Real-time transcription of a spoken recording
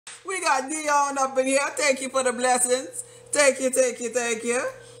We got Dion up in here. Thank you for the blessings. Thank you, thank you, thank you.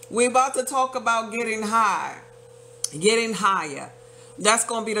 We're about to talk about getting high, getting higher. That's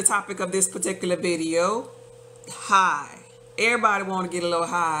going to be the topic of this particular video. High. Everybody want to get a little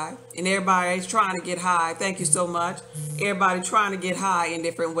high, and everybody's trying to get high. Thank you so much. Everybody trying to get high in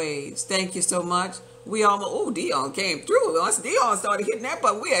different ways. Thank you so much. We almost, oh, Dion came through. Once Dion started hitting that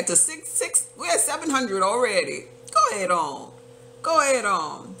button, we're at the we're at 700 already. Go ahead on. Go ahead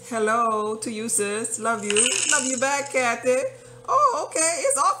on. Hello to you, sis. Love you. Love you back, Kathy. Oh, okay.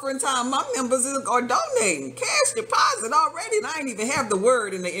 It's offering time. My members are donating. Cash deposit already. And I ain't even have the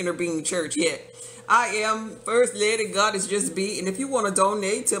word in the Inner Being Church yet. I am First Lady Goddess Just Be. And if you want to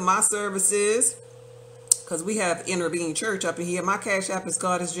donate to my services, because we have Inner Being Church up in here, my Cash App is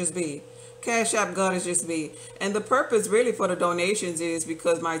Goddess Just Be. Cash App Goddess Just Be. And the purpose really for the donations is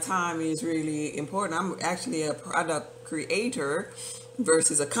because my time is really important. I'm actually a product creator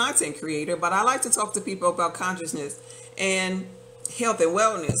versus a content creator, but I like to talk to people about consciousness and health and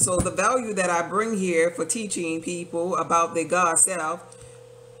wellness. So the value that I bring here for teaching people about their God self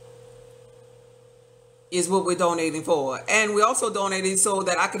is what we're donating for. And we also donated so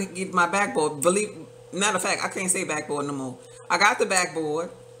that I could get my backboard. Matter of fact, I can't say backboard no more. I got the backboard.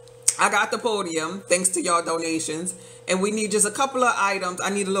 I got the podium, thanks to y'all donations. And we need just a couple of items. I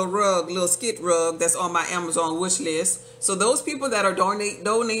need a little rug, little skit rug that's on my Amazon wish list. So those people that are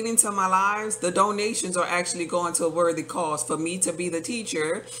donating to my lives, the donations are actually going to a worthy cause for me to be the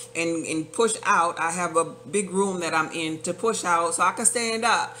teacher and push out. I have a big room that I'm in to push out so I can stand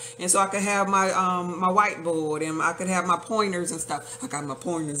up. And so I can have my my whiteboard and I could have my pointers and stuff. I got my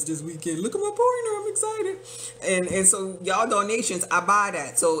pointers this weekend. Look at my pointer. I'm excited. And so y'all donations, I buy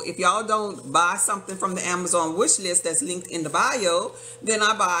that. So if y'all don't buy something from the Amazon wish list that's linked in the bio, then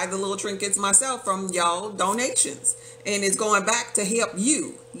I buy the little trinkets myself from y'all donations. And it's going back to help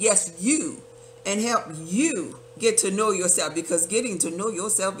you, yes, you, and help you get to know yourself, because getting to know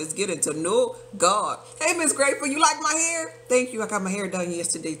yourself is getting to know God. Hey, Miss Grateful, you like my hair? Thank you. I got my hair done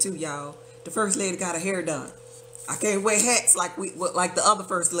yesterday too, y'all. The first lady got her hair done. I can't wear hats like the other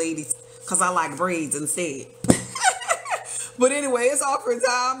first ladies because I like braids instead. But anyway, it's offering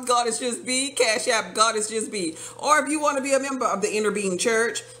time. Goddess Just Be. Cash App Goddess Just Be. Or if you want to be a member of the Inner Being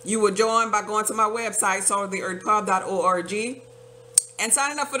Church, you will join by going to my website, saltoftheearthpub.org, and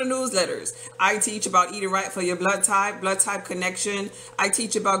signing up for the newsletters. I teach about eating right for your blood type connection. I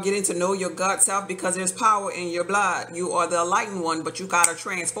teach about getting to know your gut self, because there's power in your blood. You are the enlightened one, but you got to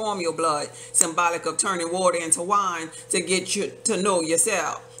transform your blood, symbolic of turning water into wine, to get you to know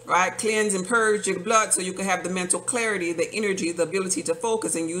yourself. Right? Cleanse and purge your blood so you can have the mental clarity, the energy, the ability to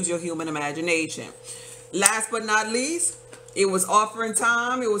focus and use your human imagination. Last but not least, it was offering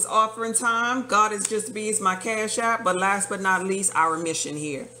time. It was offering time. Goddess Just Be is my Cash App. But last but not least, our mission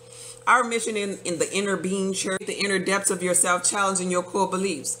here. Our mission in the Inner Being Church, the inner depths of yourself, challenging your core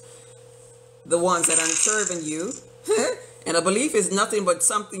beliefs, the ones that are serving you. And a belief is nothing but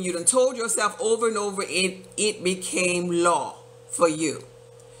something you done told yourself over and over. It became law for you.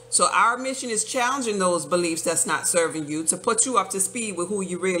 So our mission is challenging those beliefs that's not serving you, to put you up to speed with who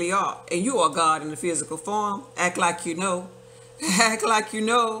you really are. And you are God in the physical form. Act like you know. Act like you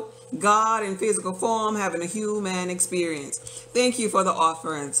know. God in physical form, having a human experience. Thank you for the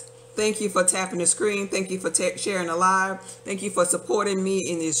offerings. Thank you for tapping the screen. Thank you for sharing the live. Thank you for supporting me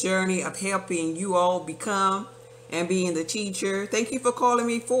in this journey of helping you all become and being the teacher. Thank you for calling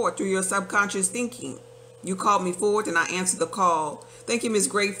me forward through your subconscious thinking. You called me forward and I answered the call. Thank you, Miss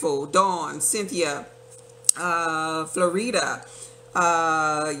Grateful, Dawn, Cynthia, Florida,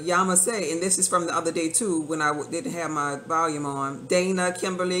 Yamase, and this is from the other day too when I didn't have my volume on. Dana,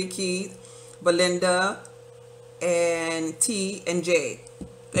 Kimberly, Keith, Belinda, and T and J.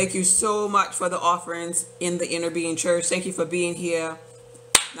 Thank you so much for the offerings in the Inner Being Church. Thank you for being here.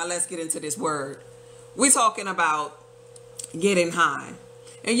 Now let's get into this word. We're talking about getting high.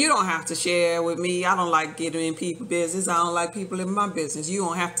 And you don't have to share with me. I don't like getting in people's business. I don't like people in my business. You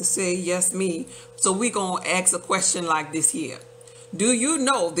don't have to say yes, me. So we're going to ask a question like this here. Do you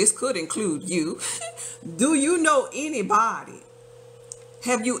know, this could include you. Do you know anybody?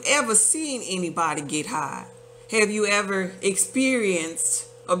 Have you ever seen anybody get high? Have you ever experienced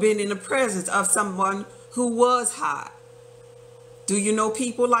or been in the presence of someone who was high? Do you know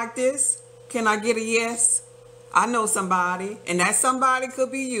people like this? Can I get a yes? I know somebody, and that somebody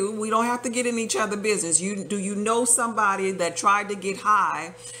could be you. We don't have to get in each other's business. Do you know somebody that tried to get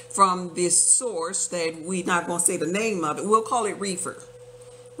high from this source that we're not going to say the name of it? We'll call it reefer,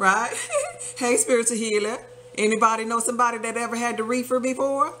 right? Hey, spiritual healer. Anybody know somebody that ever had the reefer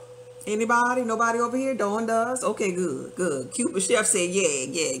before? Anybody? Nobody over here? Dawn does? Okay, good, good. Cupid Chef said, yeah,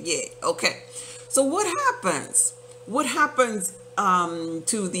 yeah, yeah. Okay. So what happens? What happens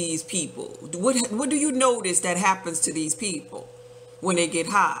to these people? What do you notice that happens to these people when they get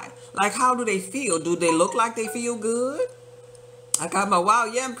high? Like, how do they feel? Do they look like they feel good? I got my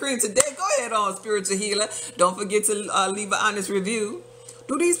wild yam cream today. Go ahead on, spiritual healer. Don't forget to leave an honest review.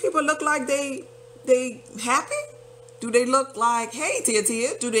 Do these people look like they happy? Do they look like, hey, Tia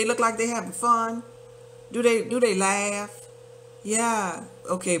Tia? Do they look like they having fun? Do they laugh? Yeah.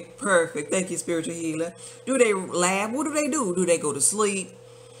 Okay, perfect. Thank you, spiritual healer. Do they laugh? What do they do? Do they go to sleep?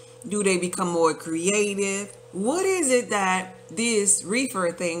 Do they become more creative? What is it that this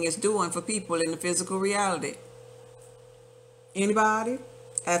reefer thing is doing for people in the physical reality? Anybody?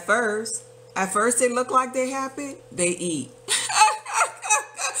 At first they look like they're happy. They eat.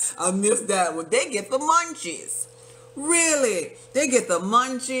 I missed that one. They get the munchies. Really? They get the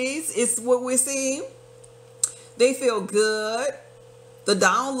munchies. It's what we're seeing. They feel good. The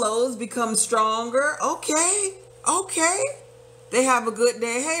downloads become stronger. Okay. Okay. They have a good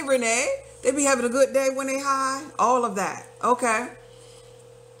day. Hey, Renee. They be having a good day when they high. All of that. Okay.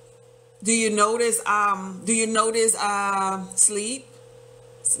 Do you notice sleep?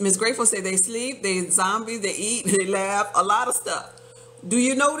 Miss Grateful said they sleep, they zombies, they eat, they laugh, a lot of stuff. Do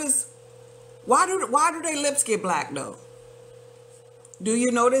you notice why do their lips get black though? Do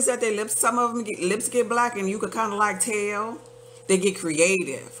you notice that their lips, some of them lips get black and you could kind of like tell? They get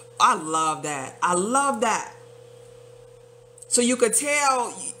creative. I love that. I love that. So you could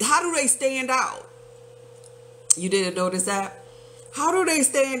tell, how do they stand out? You didn't notice that? How do they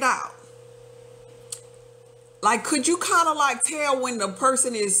stand out? Like, could you kind of like tell when the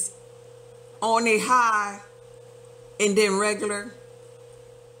person is on a high and then regular?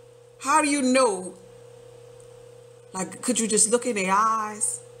 How do you know? Like, could you just look in their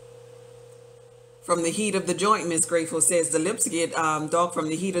eyes? From the heat of the joint, Miss Grateful says the lips get dark from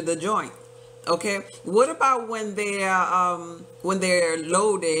the heat of the joint. Okay. What about when they're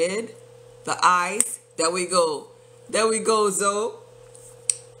loaded? The eyes. There we go. There we go, Zoe.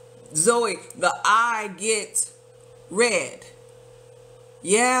 Zoe, the eye gets red.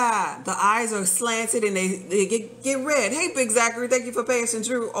 Yeah, the eyes are slanted and they get red. Hey, Big Zachary, thank you for passing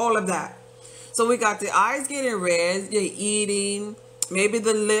through all of that. So we got the eyes getting red, they're eating. Maybe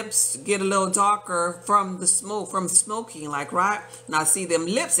the lips get a little darker from the smoke, from smoking, like, right? Now, see them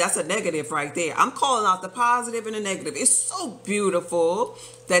lips, that's a negative right there. I'm calling out the positive and the negative. It's so beautiful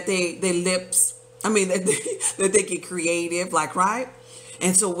that they lips, that they get creative, like, right?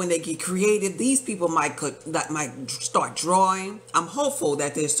 And so when they get creative, these people might start drawing. I'm hopeful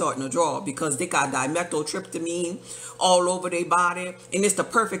that they're starting to draw because they got dimethyltryptamine all over their body. And it's the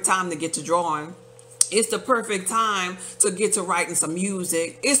perfect time to get to drawing. It's the perfect time to get to writing some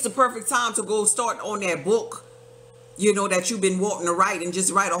music. It's the perfect time to go start on that book, that you've been wanting to write and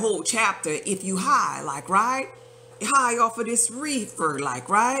just write a whole chapter if you high, like, right? High off of this reefer, like,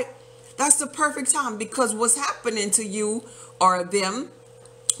 right? That's the perfect time because what's happening to you or them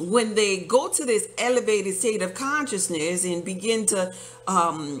when they go to this elevated state of consciousness and begin to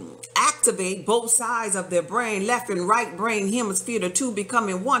activate both sides of their brain, left and right brain hemisphere, the two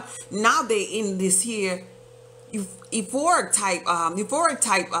becoming one. Now they in this here euphoric type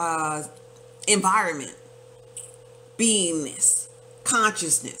environment, beingness,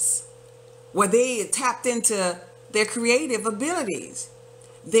 consciousness, where they tapped into their creative abilities.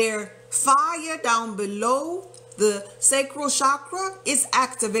 Their fire down below the sacral chakra is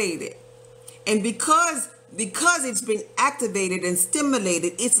activated, and because it's been activated and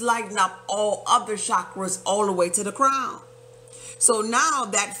stimulated, it's lighting up all other chakras all the way to the crown. So now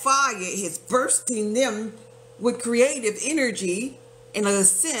that fire is bursting them with creative energy in a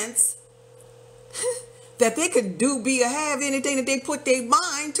sense that they could do, be, or have anything that they put their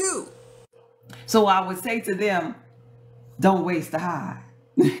mind to. So I would say to them, don't waste the high.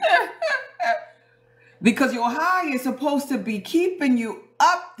 Because your high is supposed to be keeping you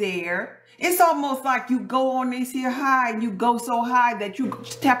up there. It's almost like you go on this here high and you go so high that you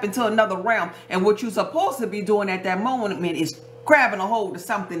tap into another realm. And what you're supposed to be doing at that moment is grabbing a hold of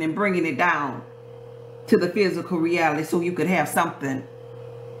something and bringing it down to the physical reality so you could have something.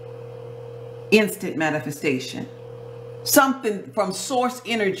 Instant manifestation. Something from source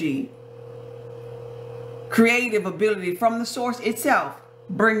energy. Creative ability from the source itself.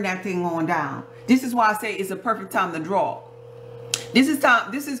 Bring that thing on down. This is why I say it's a perfect time to draw. This is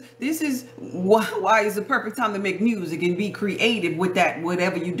why it's a perfect time to make music and be creative with that,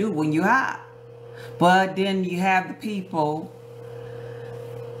 whatever you do when you're high. But then you have the people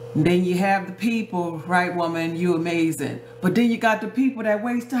And then you have the people, right, woman, you amazing. But then you got the people that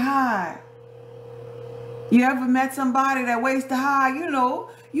waste the high. You ever met somebody that wastes the high? You know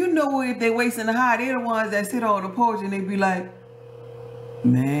if they wasting the high, they're the ones that sit on the porch and they be like,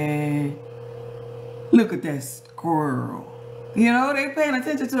 man, look at that squirrel. You know, they paying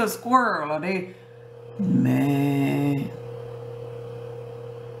attention to a squirrel, or they, man,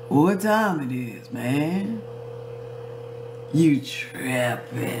 what time it is, man? You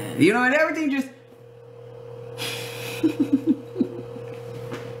tripping. You know, and everything just...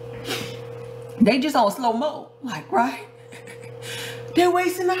 They just on slow-mo. Like, right? They're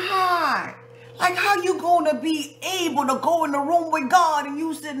wasting the high. Like, how you gonna be able to go in the room with God and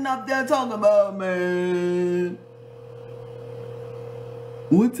you sitting up there talking about, man,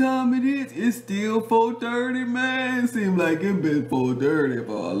 what time it is? It's still 4:30, man. Seems like it's been 4:30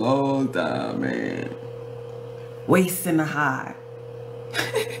 for a long time, man. Wasting the high.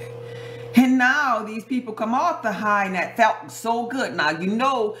 And now these people come off the high and that felt so good. Now, you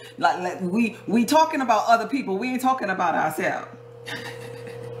know, like we talking about other people. We ain't talking about ourselves.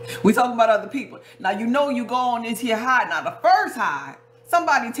 We talking about other people. Now, you know, you go on this here high. Now, the first high,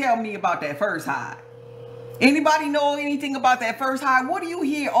 somebody tell me about that first high. Anybody know anything about that first high? What do you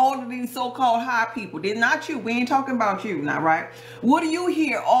hear all of these so-called high people? Did not you. We ain't talking about you now, right? What do you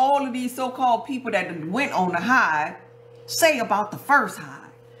hear all of these so-called people that went on the high say about the first high?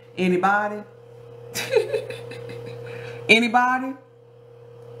 Anybody? Anybody?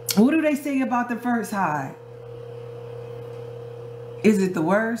 What do they say about the first high? Is it the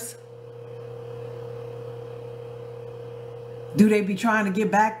worst? Do they be trying to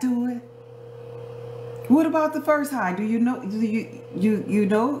get back to it? What about the first high? Do you know? You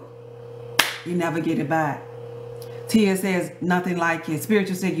know? You never get it back. Tia says nothing like it.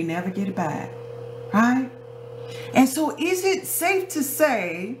 Spiritual said you never get it back. Right? And so is it safe to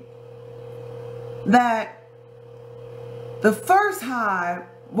say that the first high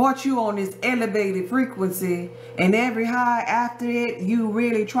brought you on this elevated frequency, and every high after it, you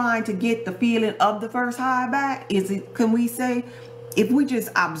really trying to get the feeling of the first high back? Is it, can we say, if we just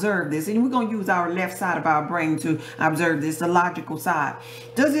observe this, and we're going to use our left side of our brain to observe this, the logical side,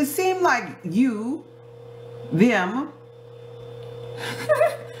 does it seem like you, them,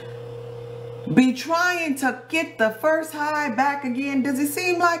 be trying to get the first high back again? Does it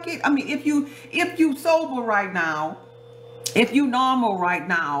seem like it? I mean, if you sober right now, if you normal right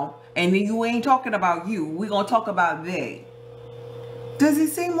now, and you ain't talking about you, we're going to talk about they. Does it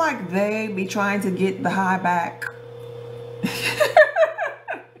seem like they be trying to get the high back?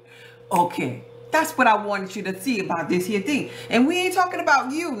 Okay, that's what I wanted you to see about this here thing. And we ain't talking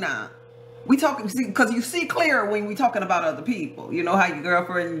about you now. We talking, because you see clearer when we talking about other people. You know how your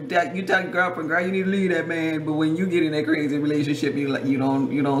girlfriend, you tell your girlfriend, girl, you need to leave that man. But when you get in that crazy relationship, you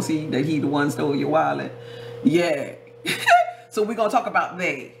don't see that he the one stole your wallet. Yeah. So we're gonna talk about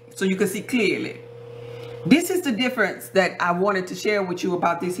they, so you can see clearly. This is the difference that I wanted to share with you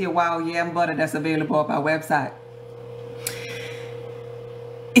about this here wild yam butter that's available on our website.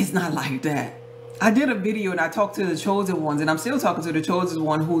 It's not like that. I did a video and I talked to the chosen ones, and I'm still talking to the chosen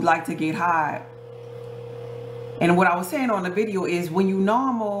one who like to get high. And what I was saying on the video is, when you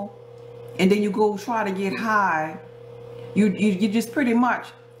normal and then you go try to get high, you just pretty much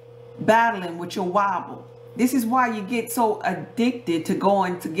battling with your wobble. This is why you get so addicted to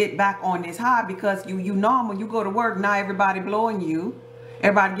going to get back on this high, because you normal, you go to work, now everybody blowing you,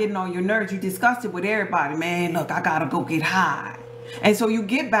 everybody getting on your nerves, you disgusted with everybody. Man, look, I gotta go get high. And so you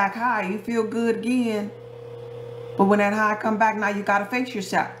get back high, you feel good again. But when that high come back, now you gotta face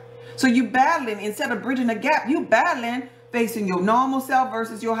yourself. So you battling, instead of bridging the gap, you battling facing your normal self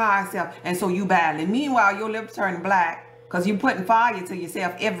versus your high self. And so you battling. Meanwhile, your lips turn black because you're putting fire to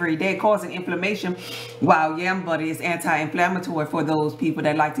yourself every day, causing inflammation. While yam butter is anti-inflammatory for those people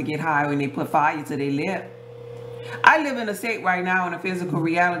that like to get high when they put fire to their lip. I live in a state right now, in a physical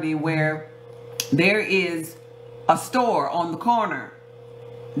reality, where there is a store on the corner,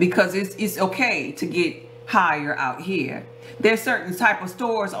 because it's okay to get higher out here. There's certain type of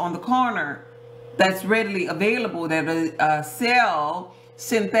stores on the corner that's readily available that sell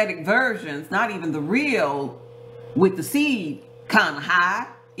synthetic versions, not even the real with the seed kind of high,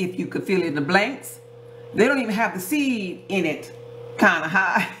 if you could fill in the blanks. They don't even have the seed in it kind of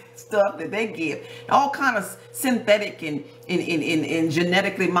high stuff that they give. All kind of synthetic and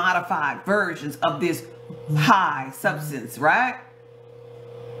genetically modified versions of this high substance, right?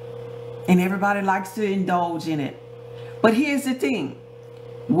 And everybody likes to indulge in it. But here's the thing.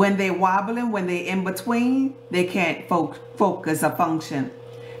 When they're wobbling, when they're in between, they can't focus or function.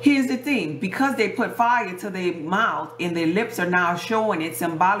 Here's the thing, because they put fire to their mouth and their lips are now showing it,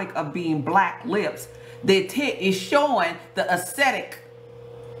 symbolic of being black lips, the tit is showing the aesthetic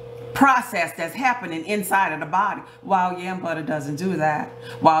process that's happening inside of the body. Wild yam butter doesn't do that.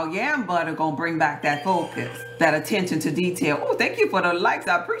 Wild yam butter gonna bring back that focus, that attention to detail. Oh, thank you for the likes.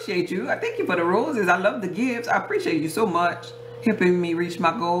 I appreciate you. I thank you for the roses. I love the gifts. I appreciate you so much, helping me reach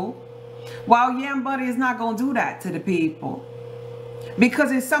my goal. Wild yam butter is not gonna do that to the people, because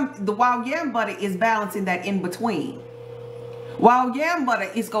the wild yam butter is balancing that in between. Wild yam butter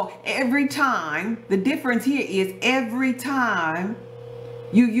is going, every time, the difference here is every time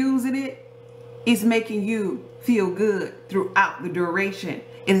you using it, it's making you feel good throughout the duration.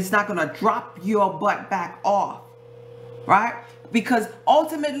 And it's not going to drop your butt back off, right? Because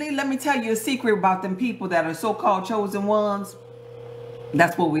ultimately, let me tell you a secret about them people that are so-called chosen ones.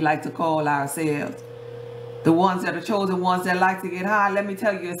 That's what we like to call ourselves. The ones that are chosen ones that like to get high. Let me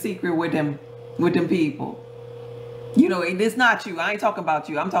tell you a secret with them people. You know, it's not you. I ain't talking about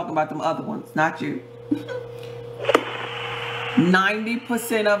you. I'm talking about them other ones, not you.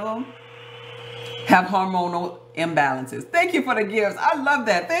 90% of them have hormonal imbalances. Thank you for the gifts. I love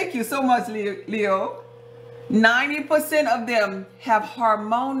that. Thank you so much, Leo. 90% of them have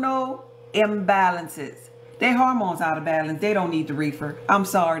hormonal imbalances. Their hormones out of balance. They don't need the reefer. I'm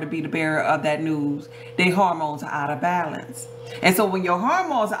sorry to be the bearer of that news. Their hormones are out of balance. And so when your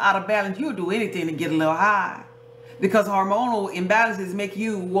hormones are out of balance, you'll do anything to get a little high. Because hormonal imbalances make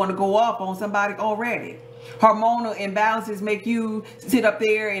you want to go up on somebody already. Hormonal imbalances make you sit up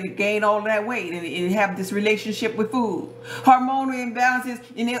there and gain all that weight and have this relationship with food. Hormonal imbalances,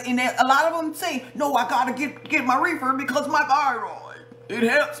 and a lot of them say, no, I got to get my reefer because my thyroid. It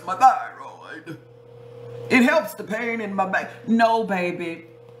helps my thyroid. It helps the pain in my back. No, baby.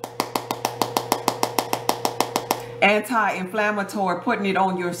 Anti-inflammatory, putting it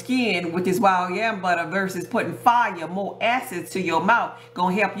on your skin with this wild yam butter versus putting fire, more acids to your mouth,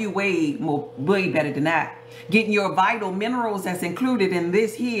 gonna help you way better than that. Getting your vital minerals that's included in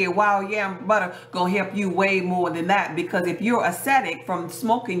this here wild yam butter gonna help you way more than that, because if you're ascetic from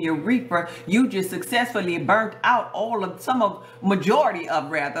smoking your reefer, you just successfully burnt out majority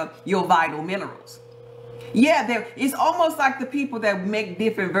of your vital minerals. Yeah, it's almost like the people that make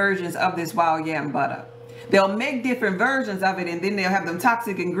different versions of this wild yam butter. They'll make different versions of it, and then they'll have them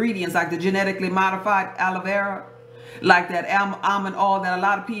toxic ingredients like the genetically modified aloe vera, like that almond oil that a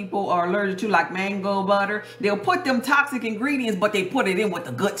lot of people are allergic to, like mango butter. They'll put them toxic ingredients, but they put it in with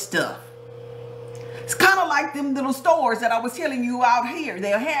the good stuff. It's kind of like them little stores that I was telling you out here.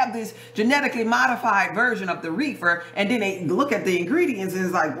 They'll have this genetically modified version of the reefer, and then they look at the why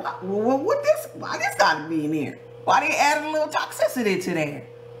this got to be in there? Why they added a little toxicity to that?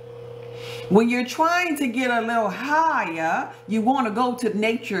 When you're trying to get a little higher, you want to go to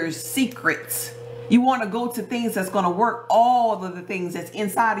nature's secrets. You want to go to things that's going to work, all of the things that's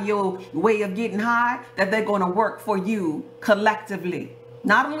inside of your way of getting high, that they're going to work for you collectively.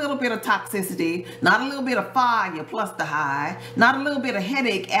 Not a little bit of toxicity, not a little bit of fire plus the high, not a little bit of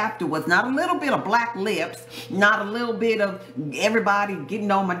headache afterwards, not a little bit of black lips, not a little bit of everybody getting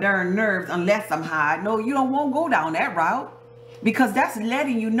on my darn nerves unless I'm high. No, you don't want to go down that route. Because that's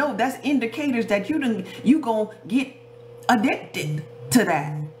letting you know, that's indicators that you gonna get addicted to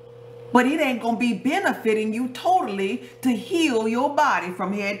that. But it ain't gonna be benefiting you totally to heal your body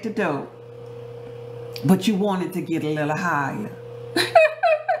from head to toe. But you wanted to get a little higher.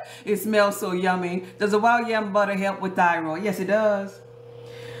 It smells so yummy. Does the wild yam butter help with thyroid? Yes, it does.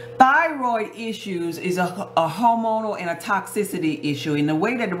 Thyroid issues is a hormonal and a toxicity issue. And the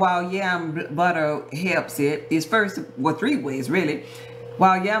way that the wild yam butter helps it is first, well, 3 ways really.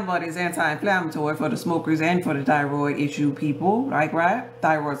 Wild yam butter is anti-inflammatory for the smokers and for the thyroid issue people, right?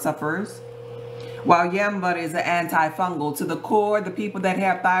 Thyroid sufferers. Wild yam butter is an antifungal. To the core, the people that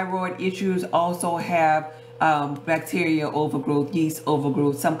have thyroid issues also have bacteria overgrowth, yeast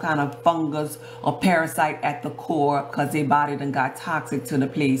overgrowth, some kind of fungus or parasite at the core, because their body done got toxic to the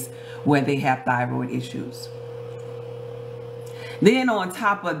place where they have thyroid issues. Then on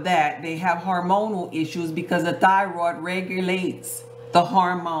top of that, they have hormonal issues because the thyroid regulates the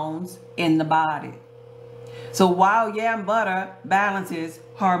hormones in the body. So wild yam butter balances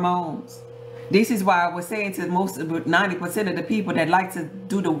hormones. This is why I was saying to most of 90% of the people that like to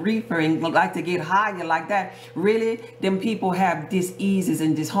do the reefer and like to get higher like that, really, them people have diseases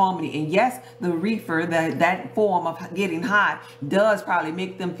and disharmony. And yes, the reefer, that form of getting high, does probably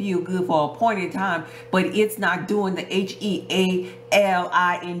make them feel good for a point in time, but it's not doing the HEALING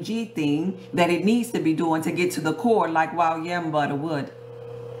thing that it needs to be doing to get to the core like wild yam butter would.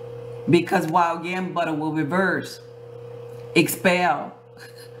 Because wild yam butter will reverse, expel,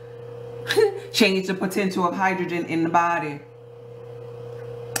 Change the potential of hydrogen in the body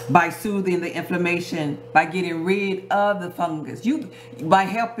by soothing the inflammation, by getting rid of the fungus, by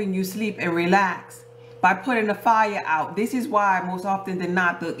helping you sleep and relax, by putting the fire out. This is why most often than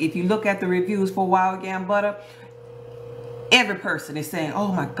not, if you look at the reviews for wild yam butter, every person is saying,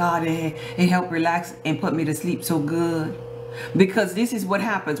 oh my God, it helped relax and put me to sleep so good. Because this is what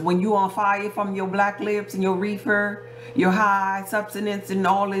happens when you're on fire from your black lips and your reefer, your high substance and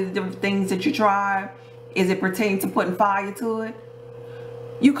all the different things that you try, as it pertains to putting fire to it,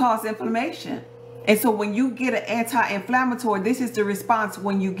 you cause inflammation. And so when you get an anti-inflammatory, this is the response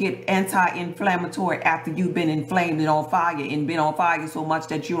when you get anti-inflammatory after you've been inflamed and on fire and been on fire so much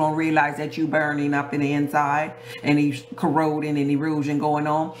that you don't realize that you're burning up in the inside and it's corroding and erosion going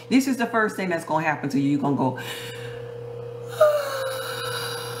on. This is the first thing that's going to happen to you. You're going to go,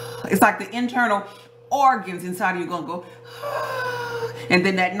 it's like the internal organs inside of you going to go, and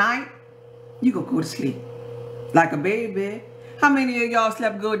then that night, you going to go to sleep like a baby. How many of y'all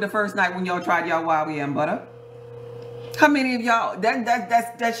slept good the first night when y'all tried y'all wild yam butter? How many of y'all,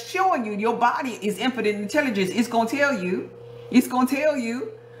 that's showing you your body is infinite intelligence. It's going to tell you. It's going to tell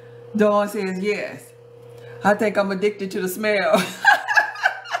you. Dawn says, yes. I think I'm addicted to the smell.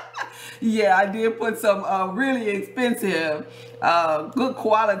 Yeah, I did put some really expensive, good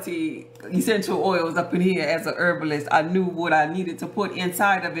quality essential oils up in here as a herbalist. I knew what I needed to put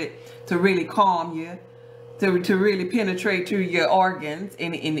inside of it to really calm you. To really penetrate through your organs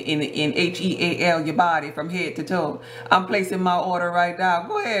in HEAL, your body from head to toe. I'm placing my order right now.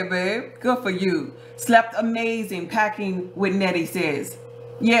 Go ahead, babe. Good for you. Slept amazing. Packing with Nettie says.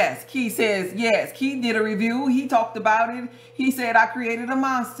 Yes. Key says yes. Key did a review. He talked about it. He said, I created a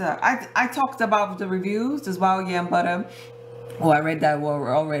monster. I talked about the reviews. This wild yam butter. Oh, I read that word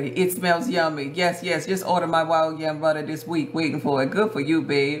already. It smells yummy. Yes, yes. Just order my wild yam butter this week. Waiting for it. Good for you,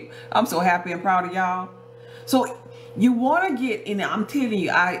 babe. I'm so happy and proud of y'all. So you want to get in. I'm telling you,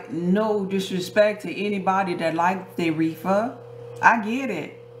 I no disrespect to anybody that likes their reefer. I get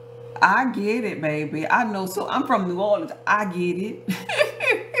it. I get it, baby. I know. So I'm from New Orleans. I get it.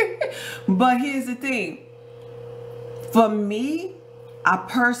 But here's the thing. For me, I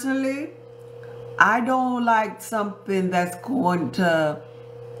personally, I don't like something that's going to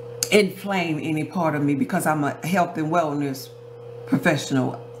inflame any part of me because I'm a health and wellness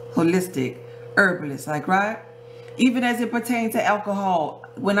professional, holistic herbalist, like, right? Even as it pertains to alcohol,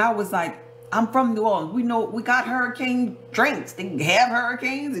 when I was like, I'm from New Orleans, we know we got hurricane drinks. They have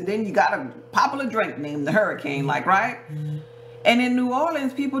hurricanes, and then you got a popular drink named the Hurricane, like, right? And in New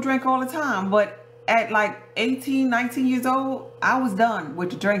Orleans, people drink all the time. But at like 18, 19 years old, I was done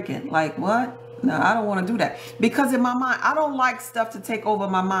with the drinking. Like, what? No, I don't want to do that. Because in my mind, I don't like stuff to take over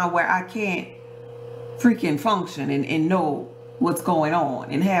my mind where I can't freaking function and know what's going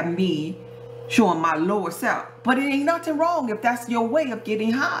on and have me showing my lower self. But it ain't nothing wrong if that's your way of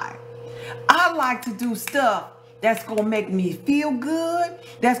getting high. I like to do stuff that's going to make me feel good,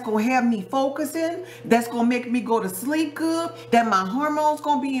 that's going to have me focusing, that's going to make me go to sleep good, that my hormones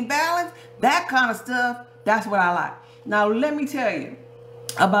going to be in balance. That kind of stuff, that's what I like. Now, let me tell you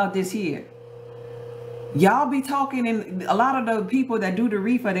about this here. Y'all be talking, and a lot of the people that do the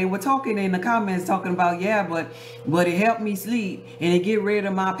reefer, they were talking in the comments talking about, yeah, but it helped me sleep and it get rid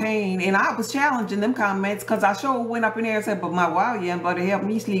of my pain. And I was challenging them comments because I sure went up in there and said, but my wild yam butter helped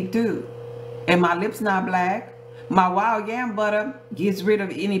me sleep too. And my lips not black. My wild yam butter gets rid of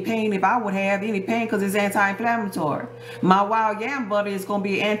any pain if I would have any pain because it's anti-inflammatory. My wild yam butter is going to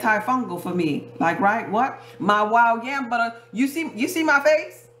be antifungal for me. Like, right? What? My wild yam butter, you see my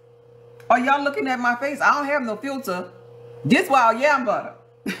face? Are y'all looking at my face? I don't have no filter. This wild yam butter.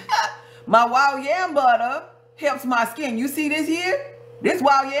 My wild yam butter helps my skin. You see this here? This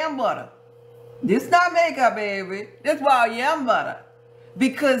wild yam butter. This not makeup, baby. This wild yam butter.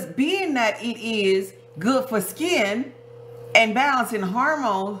 Because being that it is good for skin and balancing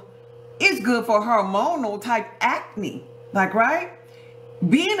hormones, it's good for hormonal type acne. Like, right?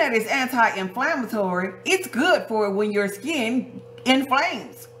 Being that it's anti-inflammatory, it's good for when your skin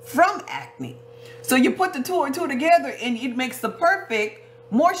inflames from acne. So you put the two and two together and it makes the perfect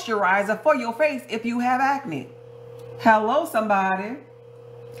moisturizer for your face if you have acne. Hello, somebody.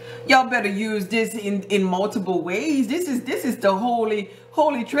 Y'all better use this in multiple ways. This is the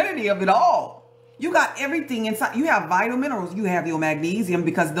holy trinity of it all. You got everything inside. You have vital minerals. You have your magnesium,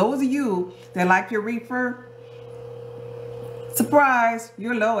 because those of you that like your reefer, surprise,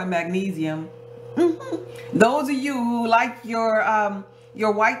 you're low in magnesium. Those of you who like your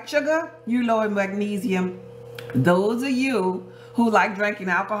white sugar, you're low in magnesium. Those of you who like drinking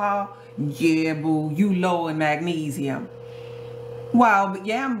alcohol, yeah, boo, you low in magnesium. Wild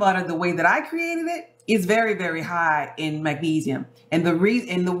yam butter, the way that I created it, is very, very high in magnesium. And the reason,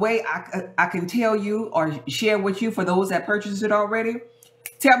 and the way I can tell you or share with you for those that purchased it already,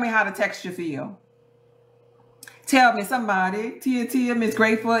 tell me how the texture feel. Tell me, somebody, Tia, Miss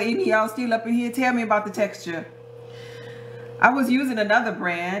Grateful, any of y'all still up in here, tell me about the texture. I was using another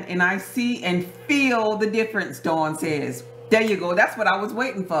brand and I see and feel the difference, Dawn says. There you go. That's what I was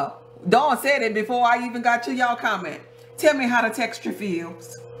waiting for. Dawn said it before I even got to y'all comment. Tell me how the texture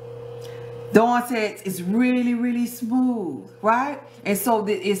feels. Dawn said it's really, really smooth, right? And so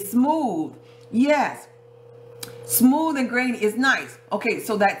it's smooth. Yes. Smooth and grainy is nice. Okay,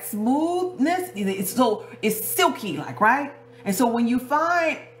 so that smoothness, it's silky like, right? And so when you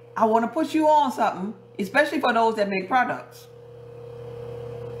find, I want to put you on something, especially for those that make products.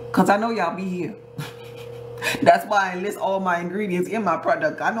 Because I know y'all be here. That's why I list all my ingredients in my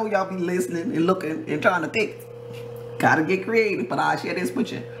product. I know y'all be listening and looking and trying to think. Gotta get creative, but I'll share this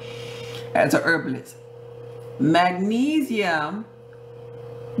with you as a herbalist. Magnesium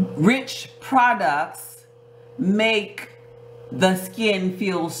rich products make the skin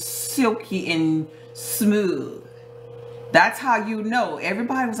feel silky and smooth. That's how you know.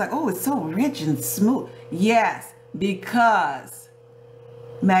 Everybody was like, oh, it's so rich and smooth. Yes, because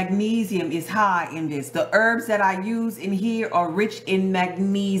magnesium is high in this. The herbs that I use in here are rich in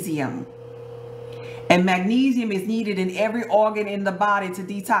magnesium. And magnesium is needed in every organ in the body to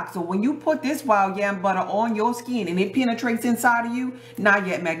detox. So when you put this wild yam butter on your skin and it penetrates inside of you, now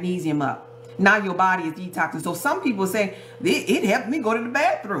you have magnesium up. Now your body is detoxing. So some people say, it helped me go to the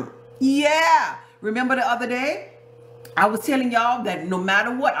bathroom. Yeah. Remember the other day? I was telling y'all that no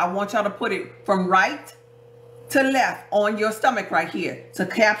matter what, I want y'all to put it from right to left on your stomach right here to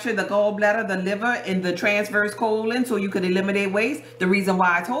capture the gallbladder, the liver, and the transverse colon so you could eliminate waste. The reason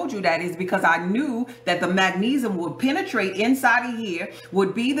why I told you that is because I knew that the magnesium would penetrate inside of here,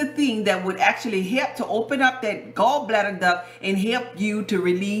 would be the thing that would actually help to open up that gallbladder duct and help you to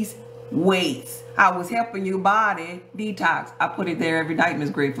release waste. I was helping your body detox. I put it there every night, Miss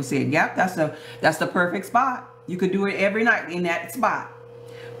Grateful said. Yep, that's the perfect spot. You could do it every night in that spot.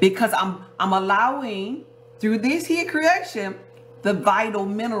 Because I'm allowing, through this here creation, the vital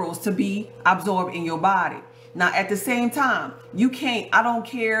minerals to be absorbed in your body. Now, at the same time, you can't, I don't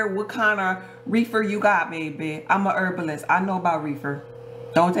care what kind of reefer you got, baby. I'm a herbalist. I know about reefer.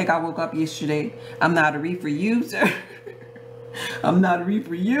 Don't think I woke up yesterday. I'm not a reefer user. I'm not a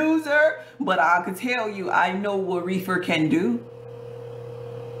reefer user, but I can tell you, I know what reefer can do.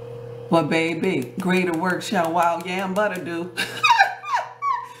 But baby, greater work shall wild yam butter do.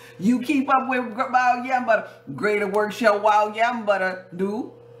 You keep up with wild yam butter, greater work shall wild yam butter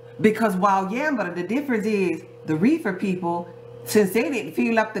do. Because wild yam butter, the difference is the reefer people, since they didn't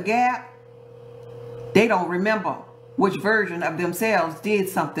fill up the gap, they don't remember which version of themselves did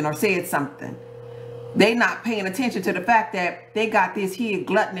something or said something. They not paying attention to the fact that they got this here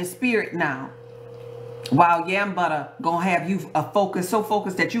gluttonous spirit now. Wild yam butter gonna have you a focus, so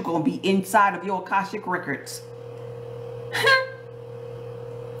focused that you gonna be inside of your Akashic records.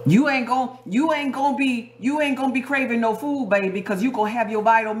 You ain't gonna be craving no food, baby, because you gonna have your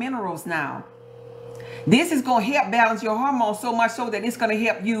vital minerals now. This is gonna help balance your hormones so much so that it's gonna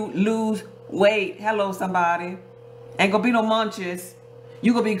help you lose weight. Hello, somebody. Ain't gonna be no munches.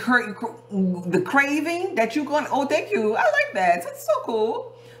 You gonna be the craving that you gonna. Oh, thank you. I like that. That's so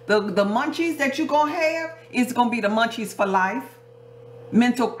cool. The munchies that you gonna have is gonna be the munchies for life.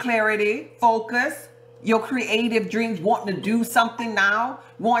 Mental clarity, focus, your creative dreams, wanting to do something now,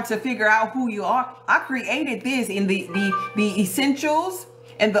 wanting to figure out who you are. I created this in the essentials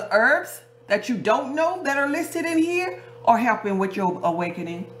and the herbs that you don't know that are listed in here are helping with your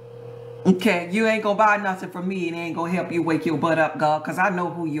awakening. Okay, you ain't gonna buy nothing from me and it ain't gonna help you wake your butt up, God, because I know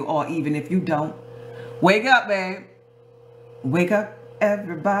who you are even if you don't. Wake up, babe. Wake up,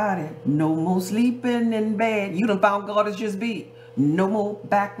 everybody. No more sleeping in bed. You done found God as just be. No more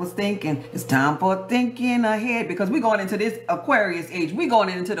backwards thinking. It's time for thinking ahead because we're going into this Aquarius age. We're going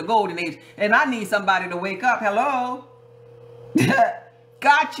into the golden age. And I need somebody to wake up. Hello?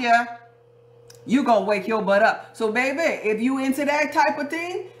 Gotcha. You gonna wake your butt up. So baby, if you into that type of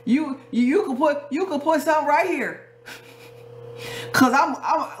thing, you can put something right here. Cause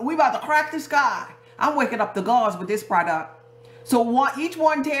we about to crack the sky. I'm waking up the gods with this product. So each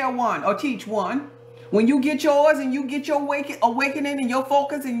one tell one or teach one. When you get yours and you get your awakening and your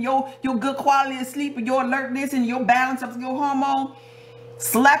focus and your good quality of sleep and your alertness and your balance of your hormone,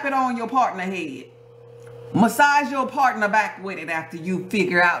 slap it on your partner head. Massage your partner back with it after you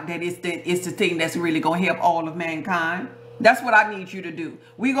figure out that it's the thing that's really gonna help all of mankind. That's what I need you to do.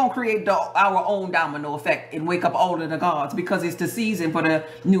 We're going to create our own domino effect and wake up all of the gods, because it's the season for the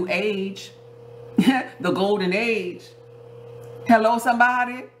new age, the golden age. Hello,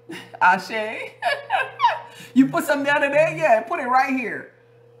 somebody? Ashe? You put something the other day? Yeah, put it right here.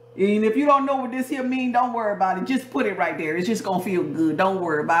 And if you don't know what this here mean, don't worry about it. Just put it right there. It's just going to feel good. Don't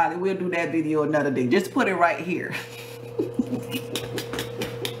worry about it. We'll do that video another day. Just put it right here.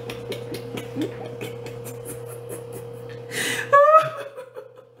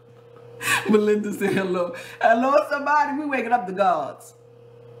 Melinda said hello. Hello, somebody. We waking up the gods.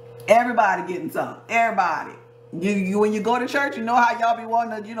 Everybody getting some. Everybody. You when you go to church, you know how y'all be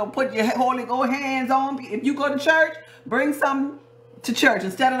wanting to, you know, put your Holy Ghost hands on. If you go to church, bring some to church.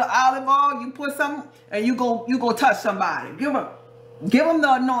 Instead of the olive oil, you put some and you go touch somebody. Give them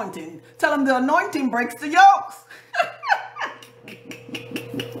the anointing. Tell them the anointing breaks the yokes.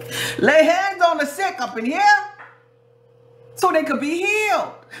 Lay hands on the sick up in here so they could be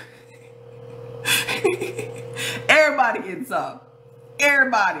healed. Everybody getting some.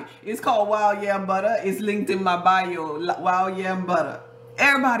 Everybody. It's called Wild Yam Butter. It's linked in my bio. Wild Yam Butter.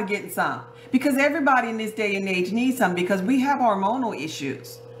 Everybody getting some. Because everybody in this day and age needs some, because we have hormonal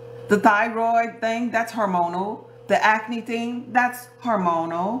issues. The thyroid thing, that's hormonal. The acne thing, that's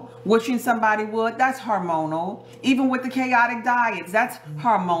hormonal. Wishing somebody would, that's hormonal. Even with the chaotic diets, that's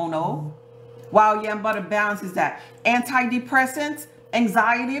hormonal. Wild Yam Butter balances that. Antidepressants,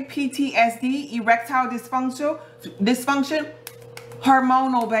 anxiety, PTSD, erectile dysfunction,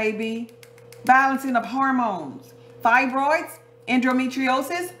 hormonal, baby. Balancing of hormones. Fibroids,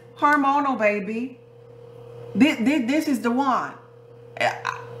 endometriosis, hormonal, baby. This is the one.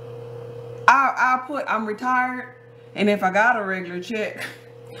 I'm retired, and if I got a regular check,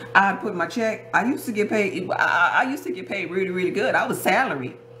 I'd put my check. I used to get paid. I used to get paid really, really good. I was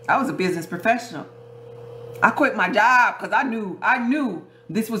salaried. I was a business professional. I quit my job because I knew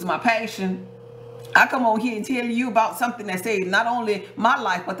this was my passion. I come on here and tell you about something that saved not only my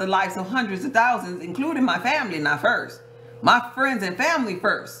life, but the lives of hundreds of thousands, including my family, not first. My friends and family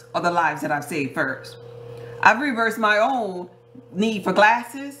first are the lives that I've saved first. I've reversed my own need for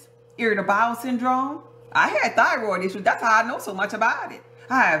glasses, irritable bowel syndrome. I had thyroid issues. That's how I know so much about it.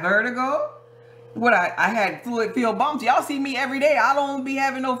 I had vertigo. I had fluid-filled bumps. Y'all see me every day. I don't be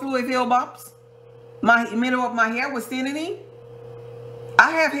having no fluid-filled bumps. My middle of my hair was thinning.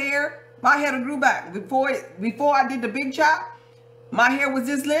 I have hair. My hair grew back. Before I did the big chop, my hair was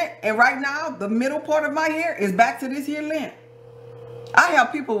this length. And right now, the middle part of my hair is back to this here length. I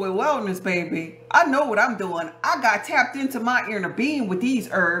help people with wellness, baby. I know what I'm doing. I got tapped into my inner being with these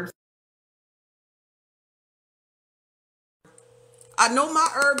herbs. I know my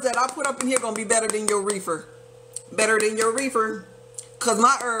herbs that I put up in here gonna be better than your reefer. Better than your reefer. Cause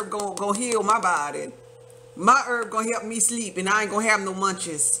my herb gonna heal my body. My herb gonna help me sleep and I ain't gonna have no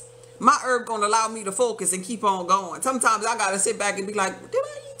munches. My herb gonna allow me to focus and keep on going. Sometimes I gotta sit back and be like, did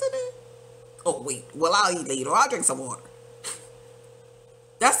I eat today? Oh wait, well I'll eat later. I'll drink some water.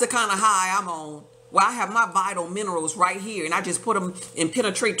 That's the kind of high I'm on. Where I have my vital minerals right here and I just put them and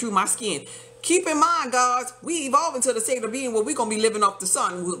penetrate through my skin. Keep in mind, guys, we evolve into the state of being where we're going to be living off the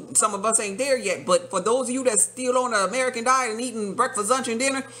sun. Some of us ain't there yet, but for those of you that's still on the American diet and eating breakfast, lunch, and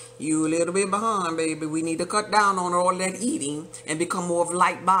dinner, you a little bit behind, baby. We need to cut down on all that eating and become more of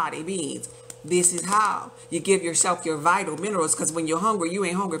light body beings. This is how you give yourself your vital minerals, because when you're hungry, you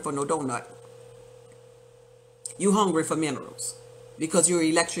ain't hungry for no donut. You hungry for minerals because you're an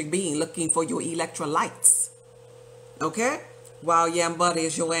electric being looking for your electrolytes. Okay? Wild Yam Butter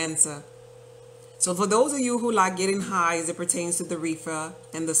is your answer. So for those of you who like getting high as it pertains to the reefer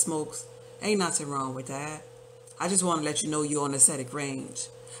and the smokes, ain't nothing wrong with that. I just want to let you know you're on the ascetic range.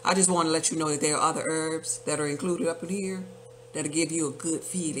 I just want to let you know that there are other herbs that are included up in here that'll give you a good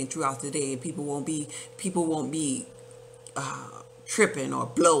feeling throughout the day, and people won't be tripping or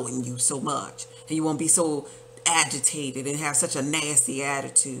blowing you so much, and you won't be so agitated and have such a nasty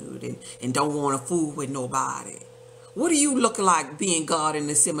attitude and don't want to fool with nobody. What do you look like being God in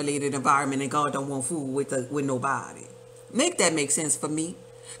a simulated environment and God don't want food with nobody? Make that make sense for me.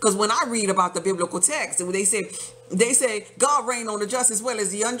 Because when I read about the biblical text, they say God reign on the just as well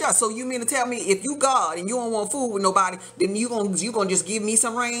as the unjust. So you mean to tell me if you God and you don't want food with nobody, then you gonna just give me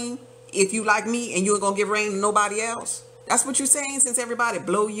some rain if you like me and you ain't gonna give rain to nobody else? That's what you're saying, since everybody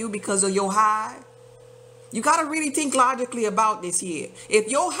blow you because of your high? You got to really think logically about this here. If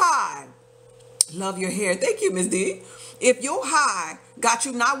your high, love your hair. Thank you, Miss D. If your high got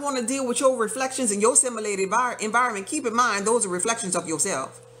you not want to deal with your reflections in your simulated environment, keep in mind, those are reflections of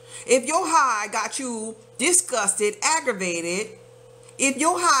yourself. If your high got you disgusted, aggravated, if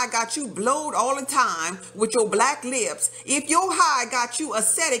your high got you blowed all the time with your black lips, if your high got you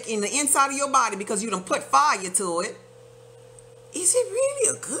acidic in the inside of your body because you done put fire to it, is it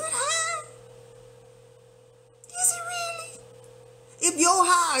really a good high? Is it really? If your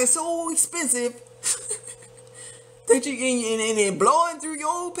high is so expensive that you and it blowing through your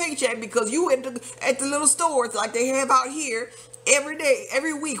own paycheck because you at the little stores like they have out here every day,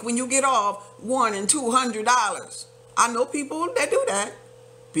 every week when you get off $100 and $200. I know people that do that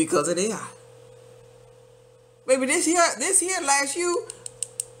because of their high. Baby, this here last you.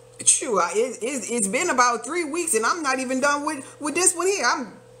 Sure, it's been about 3 weeks and I'm not even done with this one here.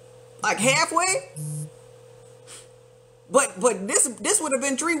 I'm like halfway. But this would have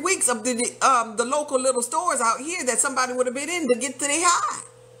been 3 weeks of the local little stores out here that somebody would have been in to get to their high.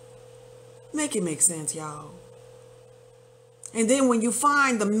 Make it make sense, y'all. And then when you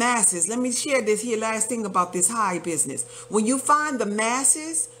find the masses, let me share this here last thing about this high business. When you find the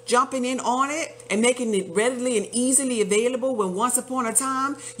masses jumping in on it and making it readily and easily available when once upon a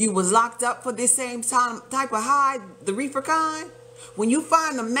time you was locked up for this same type of high, the reefer kind, when you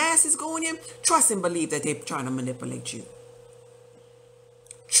find the masses going in, trust and believe that they're trying to manipulate you.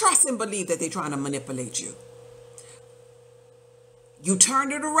 Trust and believe that they're trying to manipulate you. You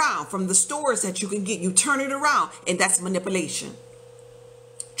turn it around from the stores that you can get. You turn it around, and that's manipulation.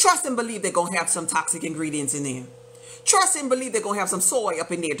 Trust and believe they're going to have some toxic ingredients in there. Trust and believe they're going to have some soy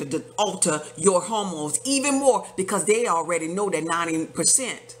up in there to alter your hormones even more because they already know that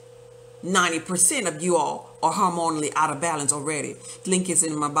 90% of you all are hormonally out of balance already. Link is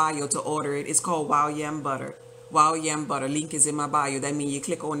in my bio to order it. It's called Wild Yam Butter. Wild Yam Butter. Link is in my bio. That means you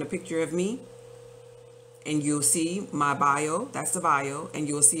click on the picture of me and you'll see my bio. That's the bio. And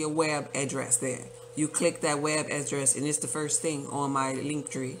you'll see a web address there. You click that web address and it's the first thing on my link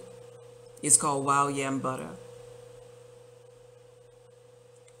tree. It's called Wild Yam Butter.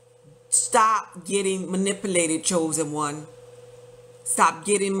 Stop getting manipulated, chosen one. Stop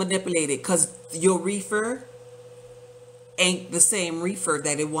getting manipulated because your reefer ain't the same reefer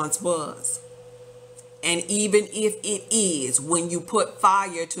that it once was. And even if it is, when you put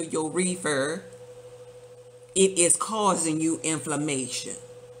fire to your reefer, it is causing you inflammation.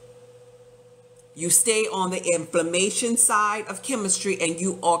 You stay on the inflammation side of chemistry and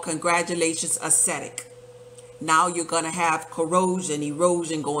you are, congratulations, acidic. Now you're going to have corrosion,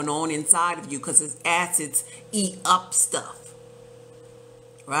 erosion going on inside of you because its acids eat up stuff.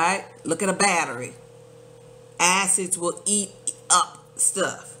 Right? Look at a battery. Acids will eat up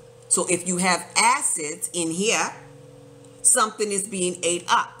stuff. So if you have acids in here, something is being ate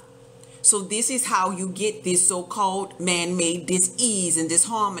up. So this is how you get this so-called man-made dis-ease and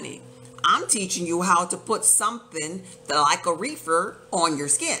disharmony. I'm teaching you how to put something like a reefer on your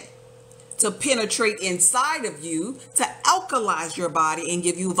skin to penetrate inside of you, to alkalize your body and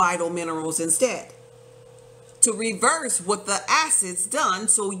give you vital minerals instead. To reverse what the acid's done,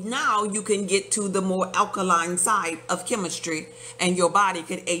 so now you can get to the more alkaline side of chemistry and your body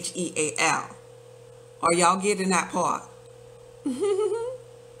can HEAL. Are y'all getting that part?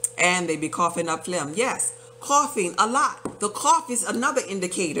 And they be coughing up phlegm. Yes, coughing a lot. The cough is another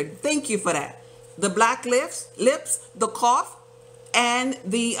indicator. Thank you for that. The black lips, the cough, and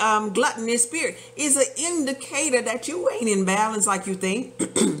the gluttonous spirit is an indicator that you ain't in balance like you think.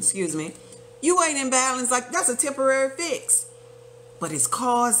 Excuse me. You ain't in balance like that's a temporary fix. But it's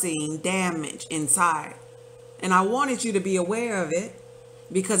causing damage inside. And I wanted you to be aware of it.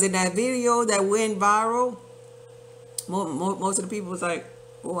 Because in that video that went viral, most of the people was like,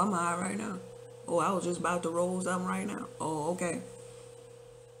 oh, I'm high right now. Oh, I was just about to roll something right now. Oh, okay.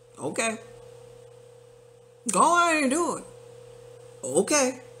 Okay. Go ahead and do it.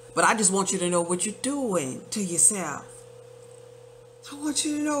 Okay. But I just want you to know what you're doing to yourself. I want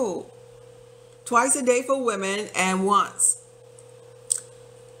you to know. Twice a day for women and once.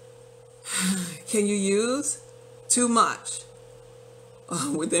 Can you use? Too much.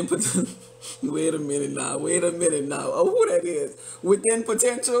 Within potential. Wait a minute now. Oh, who that is? Within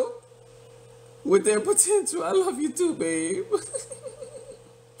potential? Within potential. I love you too, babe.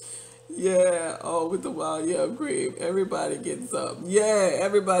 Yeah. Oh, with the wild yam cream. Everybody gets some. Yeah,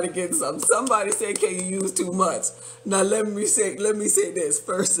 everybody gets some. Somebody said, can you use too much? Now let me say this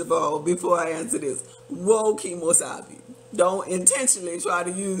first of all before I answer this. Whoa, Kimosabi. Don't intentionally try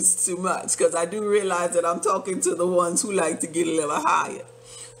to use too much because I do realize that I'm talking to the ones who like to get a little higher.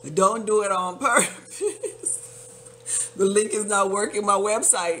 Don't do it on purpose. The link is not working. My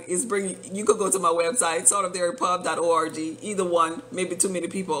website is you could go to my website, saltoftheearthpub.org. Either one, maybe too many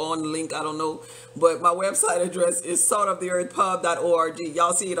people on the link, I don't know. But my website address is saltoftheearthpub.org.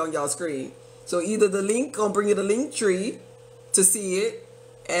 Y'all see it on y'all screen. So either the link gonna bring you the link tree, to see it,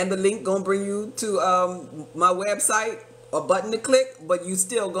 and the link gonna bring you to my website, a button to click, but you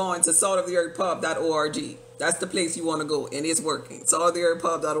still going to saltoftheearthpub.org. That's the place you want to go, and it's working.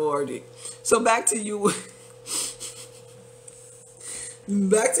 saltoftheearthpub.org. So back to you.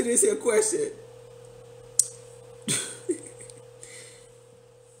 Back to this here question.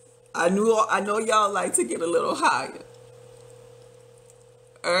 I know y'all like to get a little higher.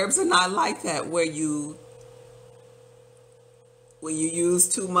 Herbs are not like that where you use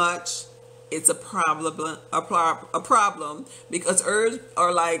too much. It's a problem because herbs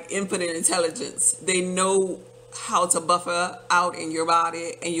are like infinite intelligence. They know how to buffer out in your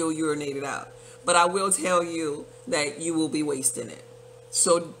body and you'll urinate it out. But I will tell you that you will be wasting it.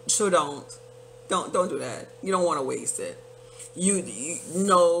 So don't do that. You don't want to waste it. You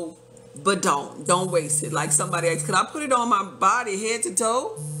know, but don't waste it. Like somebody asked, could I put it on my body head to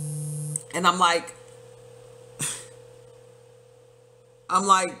toe? And I'm like,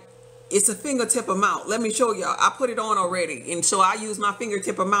 it's a fingertip amount. Let me show y'all. I put it on already. And so I use my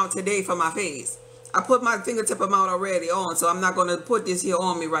fingertip amount today for my face. I put my fingertip amount already on, so I'm not going to put this here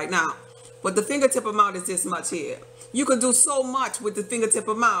on me right now. But the fingertip amount is this much here. You can do so much with the fingertip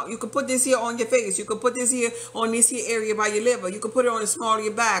amount. You can put this here on your face. You can put this here on this here area by your liver. You can put it on the small of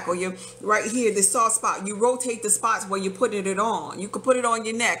your back or your right here, the soft spot. You rotate the spots where you're putting it on. You can put it on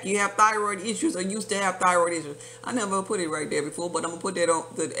your neck. You have thyroid issues or used to have thyroid issues. I never put it right there before, but I'm going to put that on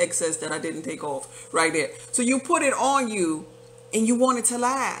the excess that I didn't take off right there. So you put it on you and you want it to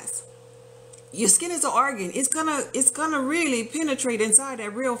last. Your skin is an organ. It's gonna really penetrate inside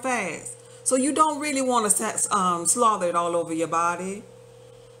that real fast. So you don't really want to slaughter it all over your body.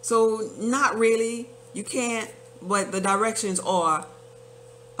 So not really. You can't. But the directions are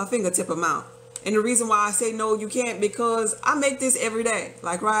a fingertip amount. And the reason why I say no, you can't, because I make this every day.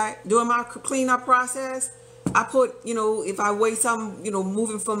 Like, right, during my cleanup process, I put, if I weigh some,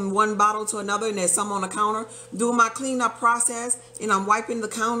 moving from one bottle to another and there's some on the counter, doing my cleanup process and I'm wiping the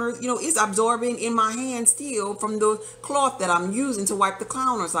counters, it's absorbing in my hand still from the cloth that I'm using to wipe the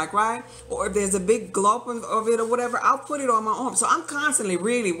counters, like, right? Or if there's a big glop of it or whatever, I'll put it on my arm. So I'm constantly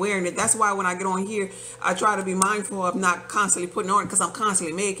really wearing it. That's why when I get on here, I try to be mindful of not constantly putting it on because I'm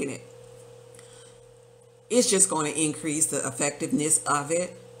constantly making it. It's just going to increase the effectiveness of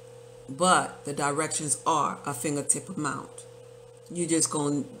it. But the directions are a fingertip amount. You're just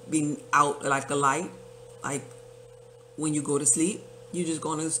going to be out like the light. Like when you go to sleep, you're just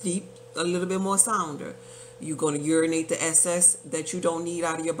going to sleep a little bit more sounder. You're going to urinate the excess that you don't need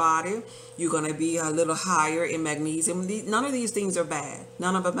out of your body. You're going to be a little higher in magnesium. None of these things are bad.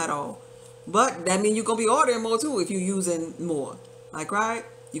 None of them at all. But that means you're going to be ordering more too if you're using more. Like, right?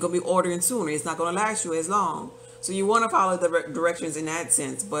 You're going to be ordering sooner. It's not going to last you as long. So you want to follow the directions in that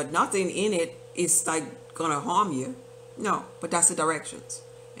sense, but nothing in it is like going to harm you. No, but that's the directions.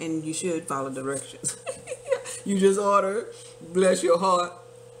 And you should follow directions. You just order. Bless your heart.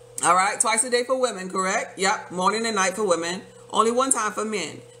 All right. Twice a day for women, correct? Yep. Morning and night for women. Only one time for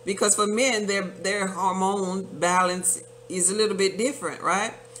men. Because for men, their hormone balance is a little bit different,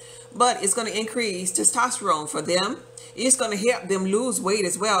 right? But it's going to increase testosterone for them. It's going to help them lose weight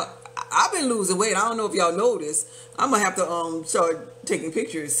as well. I've been losing weight. I don't know if y'all noticed. I'm going to have to start taking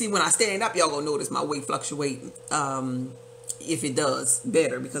pictures. See, when I stand up, y'all going to notice my weight fluctuating. If it does,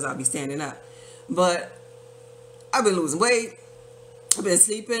 better, because I'll be standing up. But I've been losing weight. I've been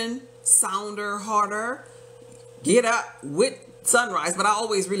sleeping sounder, harder. Get up with sunrise. But I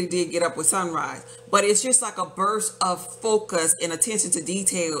always really did get up with sunrise. But it's just like a burst of focus and attention to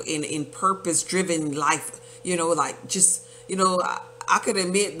detail in purpose-driven life. Like just, I could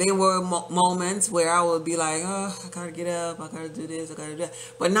admit there were moments where I would be like, oh, I gotta get up, I gotta do this, I gotta do that.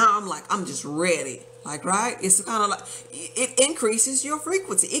 But now I'm like, I'm just ready. Like, right? It's kind of like, it increases your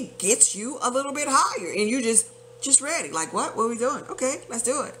frequency. It gets you a little bit higher. And you just ready. Like, what? What are we doing? Okay, let's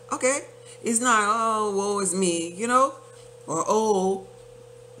do it. Okay. It's not, oh, woe is me, Or, oh,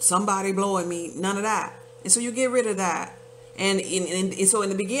 somebody blowing me. None of that. And so you get rid of that. And so in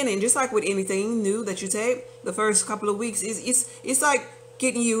the beginning, just like with anything new that you take, the first couple of weeks, it's like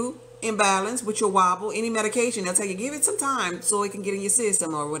getting you in balance with your wobble. Any medication, they'll tell you, give it some time so it can get in your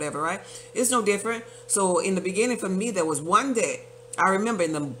system or whatever, right? It's no different. So in the beginning for me, there was one day, I remember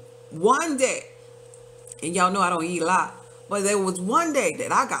in the one day, and y'all know I don't eat a lot, but there was one day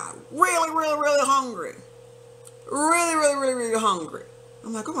that I got really, really, really hungry. Really, really, really, really hungry.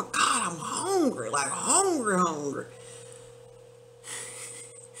 I'm like, oh my God, I'm hungry. Like hungry.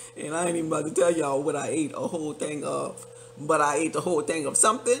 And I ain't even about to tell y'all what I ate a whole thing of. But I ate the whole thing of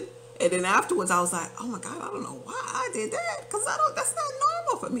something. And then afterwards, I was like, oh my God, I don't know why I did that. Because that's not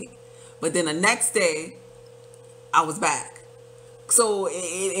normal for me. But then the next day, I was back. So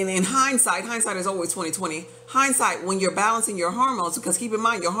in hindsight is always 2020. Hindsight, when you're balancing your hormones, because keep in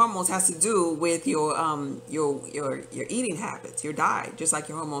mind your hormones has to do with your eating habits, your diet, just like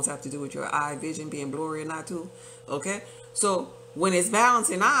your hormones have to do with your eye vision being blurry or not too. Okay, so when it's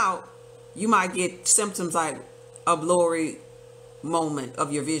balancing out, you might get symptoms like a blurry moment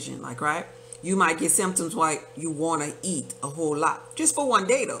of your vision, like, right? You might get symptoms like you want to eat a whole lot, just for one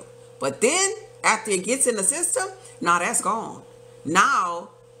day though. But then after it gets in the system, now that's gone. Now,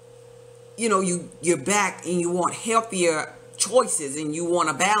 you know, you're back and you want healthier choices and you want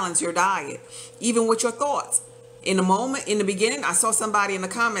to balance your diet, even with your thoughts. In the beginning, I saw somebody in the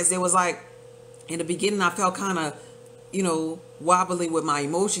comments, they was like, in the beginning, I felt kind of, you know, wobbly with my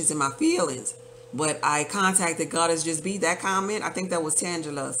emotions and my feelings. But I contacted Goddess Just Be. That comment, I think that was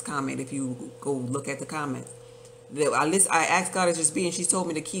Tangela's comment, if you go look at the comments. I asked Goddess Just Be, and she told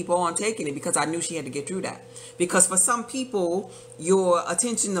me to keep on taking it because I knew she had to get through that. Because for some people, your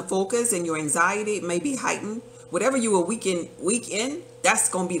attention to focus and your anxiety may be heightened. Whatever you were weak in, that's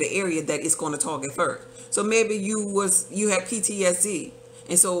going to be the area that it's going to target first. So maybe you had PTSD.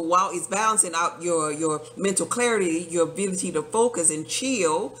 And so while it's balancing out your mental clarity, your ability to focus and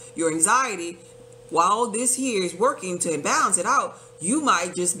chill, your anxiety, while this here is working to balance it out, you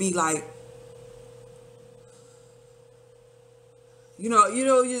might just be like, you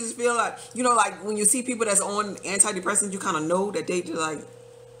just feel like, like when you see people that's on antidepressants, you kind of know that they just like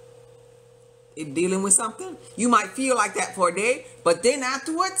dealing with something. You might feel like that for a day, but then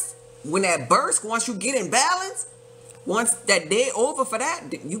afterwards, when that burst, once you get in balance, once that day over for that,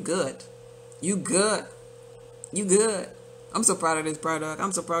 you good. You good. You good. I'm so proud of this product.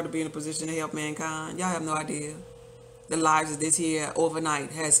 I'm so proud to be in a position to help mankind. Y'all have no idea. The lives of this here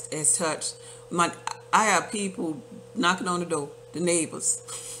overnight has touched. I have people knocking on the door. The neighbors.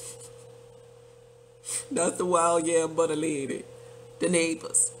 That's the Wild Yam Butter lady. The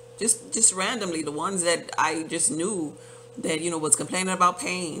neighbors. Just randomly, the ones that I just knew that, was complaining about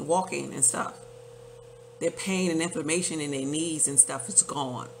pain, walking and stuff. Their pain and inflammation in their knees and stuff is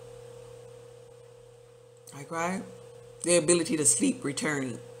gone. Like, right? Their ability to sleep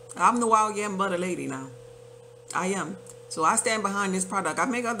returning. I'm the Wild Yam Butter lady now. I am. So I stand behind this product. I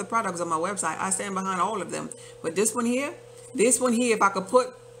make other products on my website. I stand behind all of them. But this one here, if I could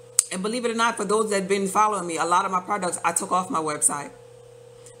put, and believe it or not, for those that have been following me, a lot of my products I took off my website.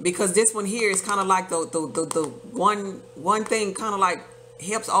 Because this one here is kind of like the one thing kind of like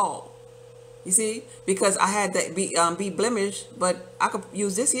helps all. You see? Because I had that be blemish, but I could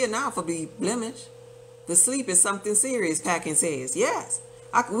use this here now for be blemish. The sleep is something serious, Packing says. Yes.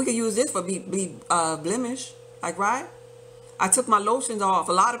 We could use this for be blemish. Like, right? I took my lotions off.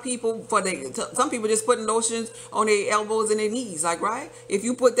 A lot of people, some people just putting lotions on their elbows and their knees. Like, right? If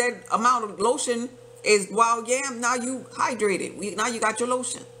you put that amount of lotion is wild yam, now you hydrated. Now you got your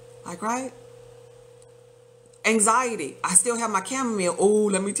lotion. Like, right? Anxiety. I still have my chamomile. Oh,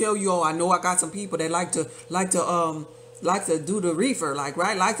 let me tell you all. I know I got some people that like to do the reefer. Like,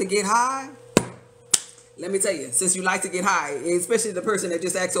 right? Like to get high. Let me tell you, since you like to get high, especially the person that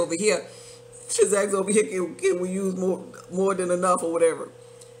just asked over here, can we use more than enough or whatever?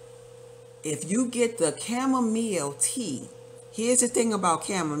 If you get the chamomile tea, here's the thing about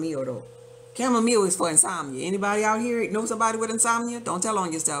chamomile though. Chamomile is for insomnia. Anybody out here know somebody with insomnia? Don't tell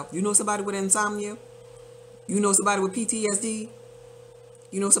on yourself. You know somebody with insomnia? You know somebody with PTSD?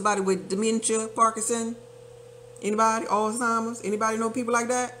 You know somebody with dementia, Parkinson? Anybody? Alzheimer's? Anybody know people like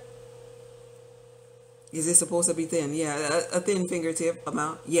that? Is it supposed to be thin? Yeah, a thin fingertip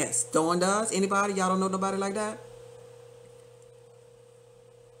amount. Yes. Dawn does. Anybody? Y'all don't know nobody like that?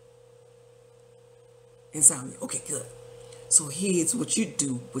 Insomnia. Okay, good. So here's what you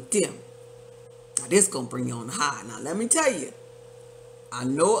do with them. Now this gonna bring you on the high. Now let me tell you, I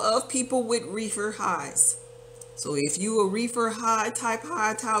know of people with reefer highs. So if you a reefer high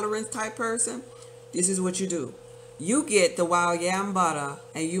tolerance type person, this is what you do. You get the Wild Yam Butter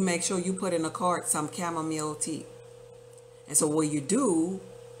and you make sure you put in a cart some chamomile tea. And so what you do,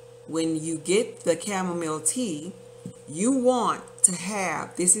 when you get the chamomile tea, you want to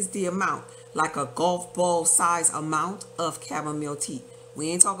have, this is the amount, like a golf ball size amount of chamomile tea. We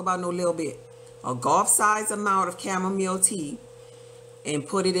ain't talking about no little bit. A golf size amount of chamomile tea, and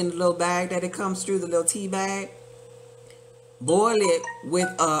put it in the little bag that it comes through, the little tea bag. Boil it with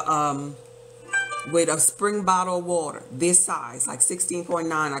a spring bottle of water, this size, like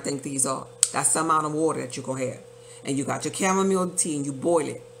 16.9, I think these are. That's the amount of water that you're going to have. And you got your chamomile tea and you boil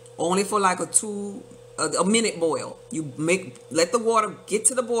it. Only for like a minute boil. You let the water get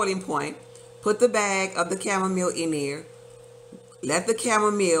to the boiling point. Put the bag of the chamomile in there. Let the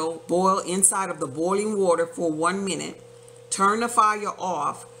chamomile boil inside of the boiling water for 1 minute. turn the fire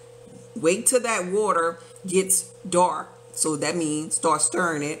off, wait till that water gets dark. So that means start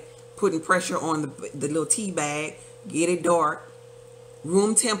stirring it, putting pressure on the little tea bag, get it dark,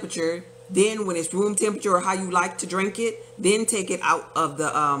 room temperature. Then when it's room temperature or how you like to drink it, then take it out of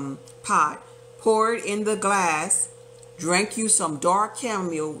the pot, pour it in the glass, drink you some dark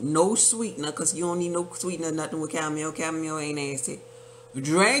chamomile, no sweetener, because you don't need no sweetener, nothing with chamomile. Chamomile ain't nasty.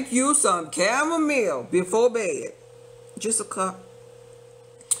 Drink you some chamomile before bed, just a cup.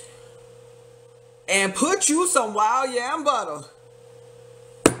 And put you some wild yam butter.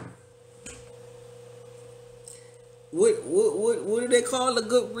 What do they call a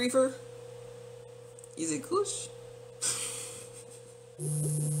good reefer? Is it Kush?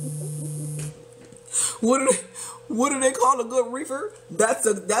 What do they call a good reefer? That's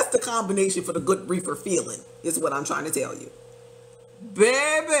the combination for the good reefer feeling, is what I'm trying to tell you.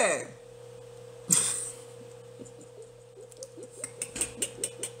 Baby.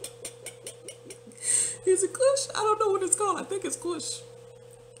 Is it Kush? I don't know what it's called. I think it's Kush.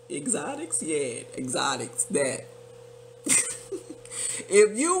 Exotics? Yeah, exotics. That.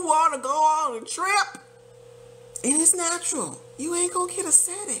 If you want to go on a trip, and it's natural, you ain't gonna get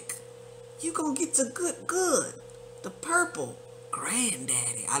acidic. You gonna get the good. The purple.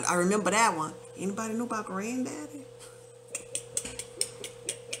 Granddaddy. I remember that one. Anybody know about Granddaddy?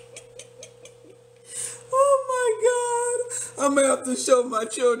 Oh my God. I'm gonna have to show my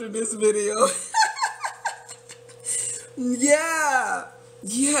children this video. Yeah.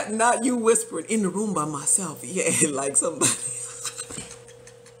 Yeah, not you whispering in the room by myself. Yeah, like somebody.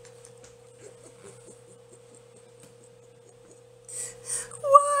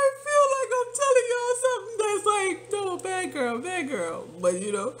 Bad girl. But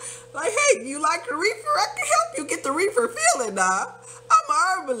you know, like, hey, you like the reefer? I can help you get the reefer feeling now. I'm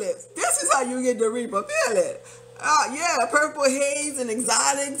a herbalist. This is how you get the reefer feeling. Yeah, purple haze and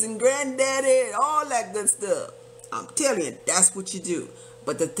exotics and granddaddy and all that good stuff. I'm telling you, that's what you do.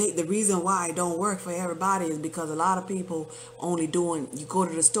 But the reason why it don't work for everybody is because a lot of people only doing, you go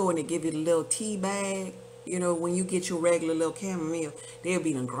to the store and they give you the little tea bag. You know, when you get your regular little chamomile, they'll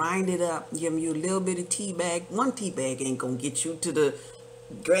be done grind it up, give you a little bit of tea bag. One tea bag ain't gonna get you to the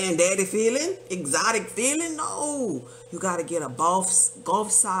granddaddy feeling, exotic feeling. No, you gotta get a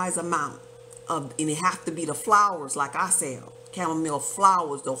golf size amount of, and it have to be the flowers like I sell, chamomile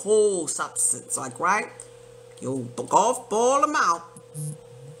flowers, the whole substance, like, right? You golf ball amount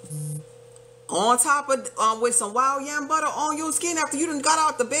on top of with some wild yam butter on your skin after you done got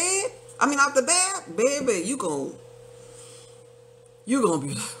out the bed. Out the bath, baby, you gonna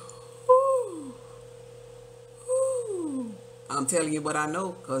be like, ooh, ooh. I'm telling you what I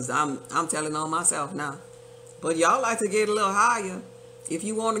know, cause I'm telling on myself now. But y'all like to get a little higher. If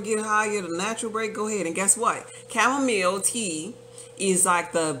you want to get higher, the natural break, go ahead. And guess what? Chamomile tea is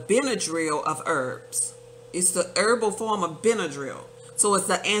like the Benadryl of herbs. It's the herbal form of Benadryl. So it's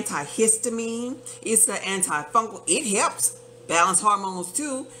the antihistamine. It's the antifungal. It helps balance hormones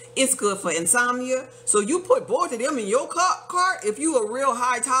too. It's good for insomnia. So you put both of them in your cart. If you a real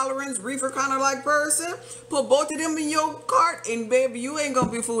high tolerance reefer kind of like person, put both of them in your cart, and baby, you ain't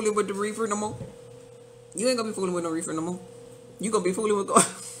gonna be fooling with the reefer no more. You ain't gonna be fooling with no reefer no more. You gonna be fooling with God.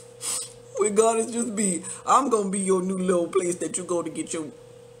 With God is just be. I'm gonna be your new little place that you go to get your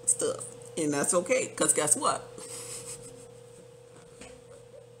stuff, and that's okay. Cause guess what?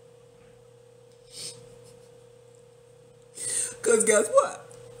 Cause guess what?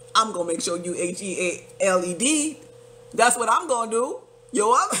 I'm gonna make sure you HEALED. That's what I'm gonna do.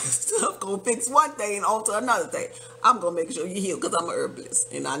 Your other stuff gonna fix one thing and alter another thing. I'm gonna make sure you heal because I'm a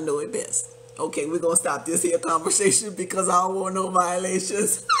herbalist and I know it best. Okay, we're gonna stop this here conversation because I don't want no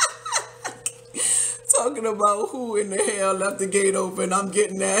violations. Talking about who in the hell left the gate open, I'm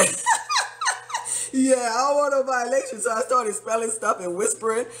getting that. Yeah, I don't want no violations, so I started spelling stuff and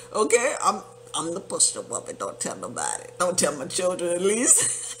whispering. Okay, I'm the pusher woman. Don't tell nobody. Don't tell my children at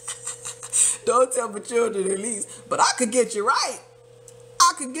least. Don't tell my children at least. But I could get you right.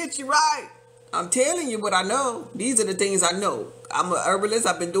 I could get you right. I'm telling you what I know. These are the things I know. I'm a herbalist.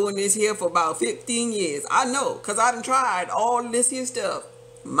 I've been doing this here for about 15 years. I know, because I done tried all this here stuff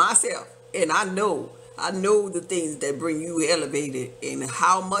myself. And I know the things that bring you elevated and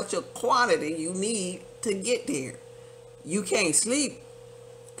how much a quantity you need to get there. You can't sleep.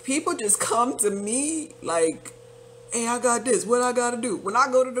 People just come to me like, hey, I got this. What I got to do? When I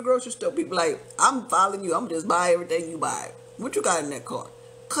go to the grocery store, people like, I'm following you. I'm just buy everything you buy. What you got in that cart?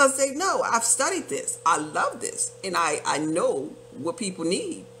 Because they know I've studied this. I love this. And I know what people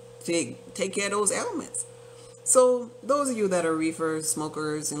need to take care of those ailments. So those of you that are reefers,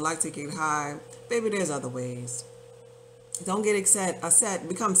 smokers, and like to get high, baby, there's other ways. Don't get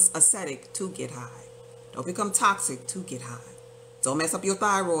become ascetic to get high. Don't become toxic to get high. Don't mess up your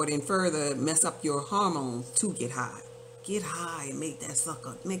thyroid and further mess up your hormones to get high. Get high and make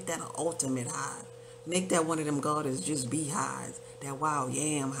that an ultimate high. Make that one of them goddess just be highs. That wild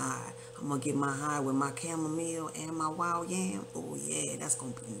yam high. I'm going to get my high with my chamomile and my wild yam. Oh yeah, that's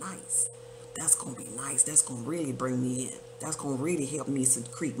going to be nice. That's going to be nice. That's going to really bring me in. That's going to really help me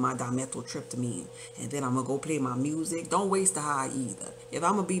secrete my dimethyltryptamine. And then I'm going to go play my music. Don't waste the high either. If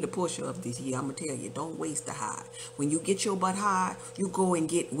I'm going to be the pusher of this year, I'm going to tell you, don't waste the high. When you get your butt high, you go and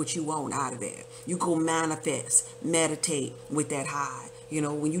get what you want out of there. You go manifest, meditate with that high. You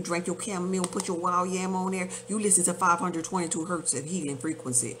know, when you drink your chamomile, put your wild yam on there, you listen to 522 hertz of healing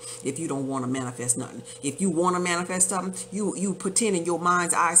frequency if you don't want to manifest nothing. If you want to manifest something, you pretend in your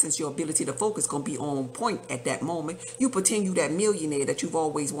mind's eye, since your ability to focus going to be on point at that moment, you pretend you that millionaire that you've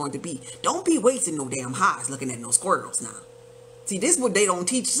always wanted to be. Don't be wasting no damn highs looking at no squirrels now. See, this is what they don't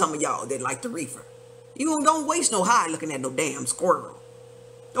teach some of y'all that like the reefer. You don't waste no high looking at no damn squirrel.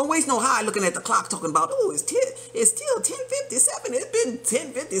 Don't waste no high looking at the clock talking about, oh, it's still 10:57. It's been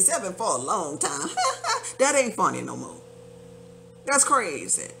 10:57 for a long time. That ain't funny no more. That's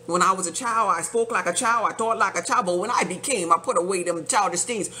crazy. When I was a child, I spoke like a child. I thought like a child. But when I put away them childish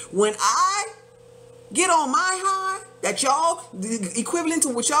things. When I get on my high, that y'all, equivalent to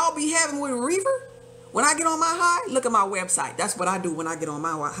what y'all be having with a reefer. When I get on my high, look at my website. That's what I do when I get on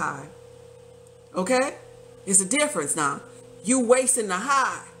my high. Okay? It's a difference now. You wasting the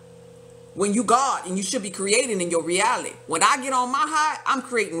high when you God and you should be creating in your reality. When I get on my high, I'm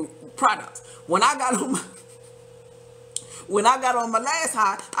creating products. When I got on my last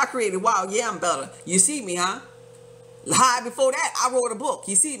high, I created Wild Yam Butter. You see me, huh? High before that, I wrote a book.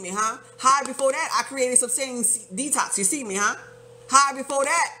 You see me, huh? High before that, I created Sustained Detox. You see me, huh? High before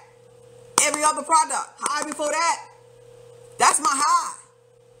that, every other product. High before that, that's my high.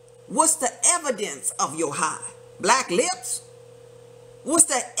 What's the evidence of your high? Black lips? What's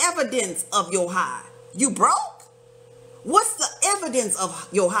the evidence of your high? You broke? What's the evidence of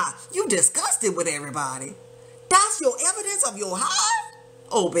your high? You disgusted with everybody. That's your evidence of your high?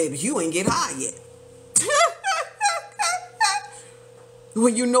 Oh, baby, you ain't get high yet.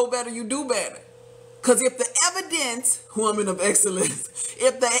 When you know better, you do better. Because if the evidence, woman of excellence,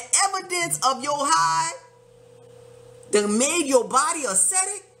 if the evidence of your high that made your body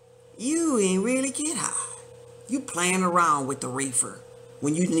ascetic, you ain't really get high. You playing around with the reefer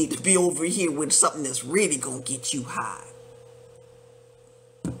when you need to be over here with something that's really going to get you high.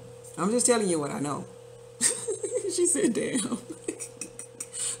 I'm just telling you what I know. She said, damn.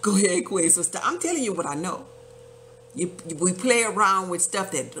 Go ahead, Queen. So I'm telling you what I know. We play around with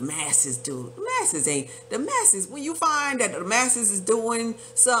stuff that the masses do. The masses, when you find that the masses is doing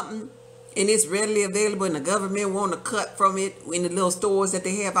something and it's readily available and the government want to cut from it in the little stores that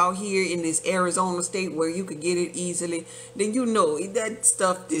they have out here in this Arizona state where you could get it easily, then you know that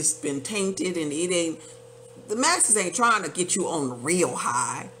stuff that's been tainted and the masses ain't trying to get you on the real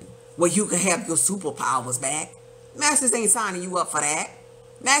high where you can have your superpowers back. Masses ain't signing you up for that.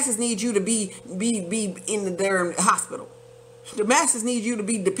 Masses need you to be in their hospital. The masses need you to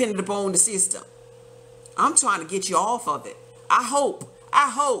be dependent upon the system. I'm trying to get you off of it. I hope.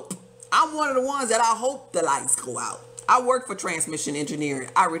 I'm one of the ones that I hope the lights go out. I work for transmission engineering.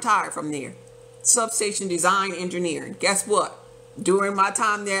 I retired from there. Substation design engineering. Guess what? During my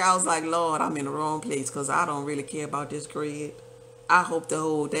time there, I was like, Lord, I'm in the wrong place because I don't really care about this grid. I hope the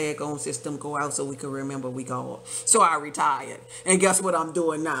whole daggone system go out so we can remember we God. So I retired. And guess what I'm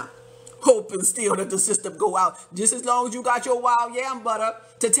doing now? Hoping still that the system go out. Just as long as you got your wild yam butter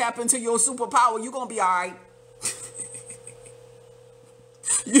to tap into your superpower, you're going to be all right.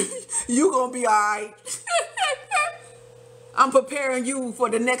 You're going to be all right. I'm preparing you for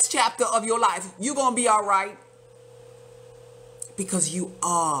the next chapter of your life. You're going to be all right. Because you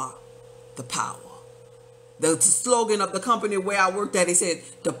are the power. The slogan of the company where I worked at, it said,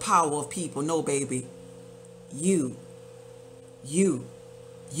 the power of people. No, baby. You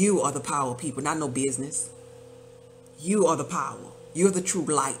are the power of people, not no business. You are the power. You're the true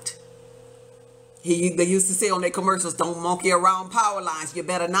light. They used to say on their commercials, don't monkey around power lines. You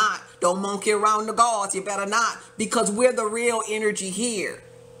better not. Don't monkey around the guards. You better not. Because we're the real energy here.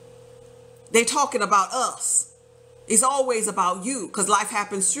 They're talking about us. It's always about you because life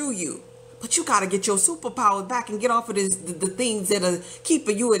happens through you. But you got to get your superpowers back and get off of the things that are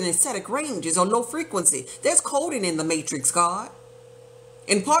keeping you in aesthetic ranges or low frequency. There's coding in the matrix, God.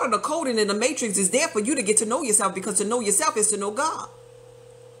 And part of the coding in the matrix is there for you to get to know yourself, because to know yourself is to know God.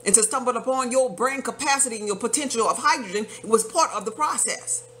 And to stumble upon your brain capacity and your potential of hydrogen was part of the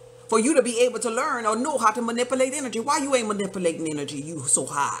process. for you to be able to learn or know how to manipulate energy. Why you ain't manipulating energy? You so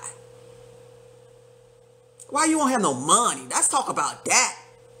high. Why you don't have no money? Let's talk about that.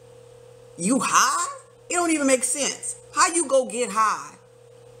 You high? It don't even make sense. How you go get high,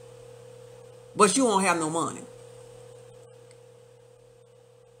 but you don't have no money?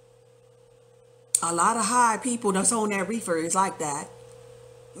 A lot of high people that's on that reefer is like that.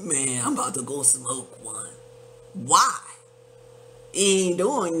 Man, I'm about to go smoke one. Why? He ain't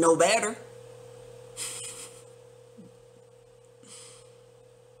doing no better.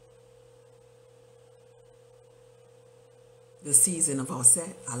 The season of our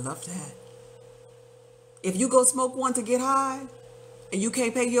set. I love that. If you go smoke one to get high and you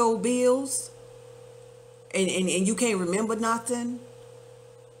can't pay your bills and you can't remember nothing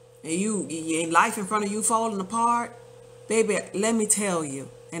and you ain't life in front of you falling apart, baby, let me tell you,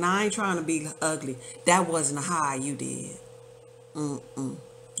 and I ain't trying to be ugly, that wasn't a high you did.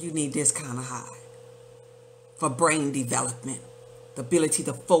 You need this kind of high for brain development, the ability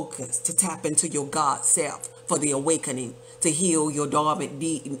to focus, to tap into your God self, for the awakening, to heal your dormant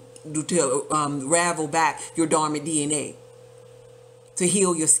to ravel back your dormant DNA, to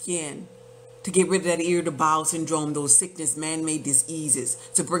heal your skin, to get rid of that irritable bowel syndrome, those sickness, man-made diseases,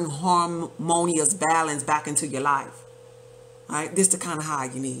 to bring harmonious balance back into your life. All right, this is the kind of high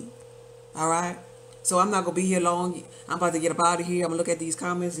you need. All right, so I'm not gonna be here long. I'm about to get up out of here. I'm gonna look at these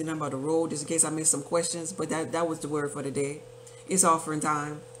comments and I'm about to roll just in case I missed some questions. But that was the word for the day. It's offering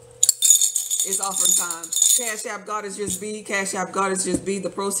time. It's offering time. Cash App Goddess Just Be. Cash App Goddess Just Be. The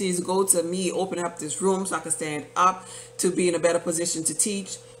proceeds go to me opening up this room so I can stand up to be in a better position to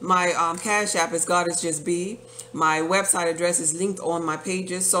teach. My Cash App is Goddess Just Be. My website address is linked on my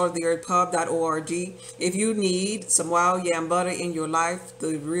pages, saltoftheearthpub.org. If you need some wild yam butter in your life,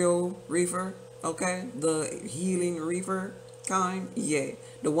 the real reefer, okay, the healing reefer kind, yeah,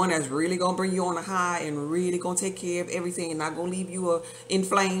 the one that's really gonna bring you on a high and really gonna take care of everything and not gonna leave you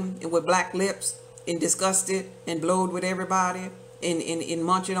inflamed and with black lips and disgusted and blowed with everybody and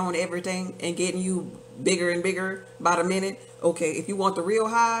munching on everything and getting you bigger and bigger by the minute. Okay, if you want the real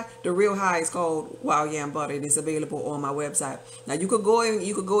high is called Wild Yam Butter. It is available on my website. Now you could go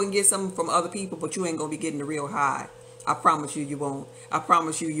and get some from other people, but you ain't gonna be getting the real high. I promise you won't. I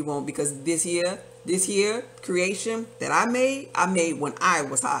promise you won't, because this here creation that I made when I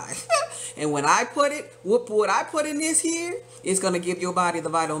was high. And when I put it, what I put in this here, it's going to give your body the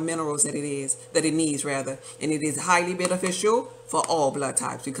vital minerals that it needs rather. And it is highly beneficial for all blood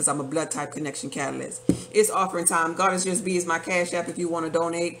types because I'm a blood type connection catalyst. It's offering time. Goddess Just Be is my Cash App if you want to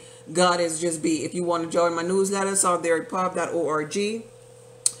donate. Goddess Just Be. If you want to join my newsletter, saltoftheearthpub.org.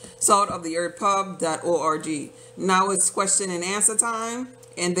 saltoftheearthpub.org. Now it's question and answer time.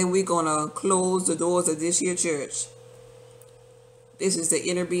 And then we're going to close the doors of this here church. This is the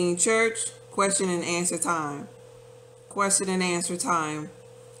Inner Being Church. Question and answer time. Question and answer time.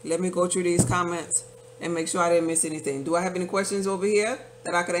 Let me go through these comments and make sure I didn't miss anything. Do I have any questions over here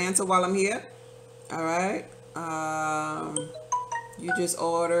that I could answer while I'm here? All right. You just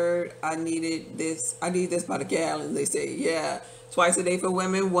ordered. I need this by the gallon. They say, yeah. Twice a day for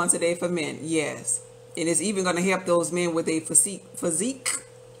women, once a day for men. Yes. And it's even going to help those men with a physique.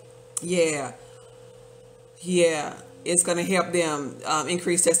 Yeah. It's going to help them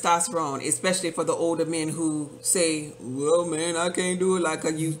increase testosterone, especially for the older men who say, well, man, I can't do it like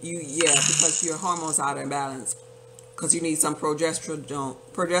you. Yeah, because your hormones are out of balance. Because you need some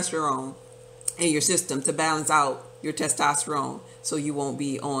progesterone in your system to balance out your testosterone so you won't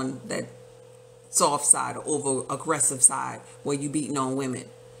be on that soft side or over aggressive side where you beating on women.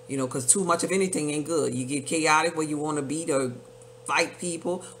 You know, because too much of anything ain't good. You get chaotic where you want to beat or fight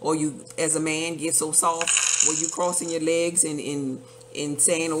people, or you as a man get so soft where you crossing your legs and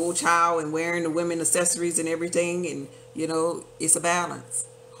saying old child and wearing the women accessories and everything. And you know, it's a balance.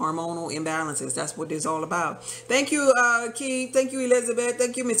 Hormonal imbalances. That's what it's all about. Thank you, Keith. Thank you, Elizabeth.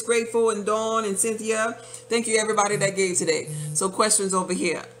 Thank you, Miss Grateful and Dawn and Cynthia. Thank you, everybody that gave today. So questions over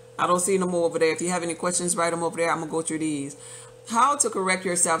here. I don't see no more over there. If you have any questions, write them over there. I'm going to go through these. How to correct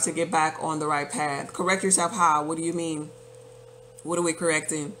yourself to get back on the right path. Correct yourself how? What do you mean? What are we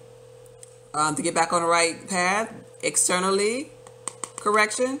correcting? To get back on the right path? Externally?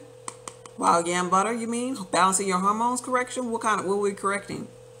 Correction? Wild yam butter, you mean? Balancing your hormones correction? What are we correcting?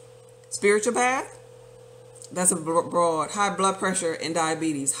 Spiritual path? That's a broad. High blood pressure and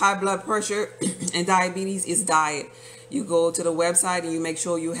diabetes. High blood pressure and diabetes is diet. You go to the website and you make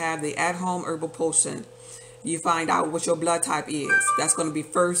sure you have the at-home herbal potion. You find out what your blood type is. That's going to be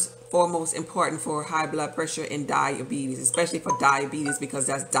foremost important for high blood pressure and diabetes, especially for diabetes because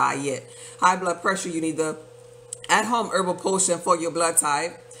that's diet. High blood pressure, you need the at-home herbal potion for your blood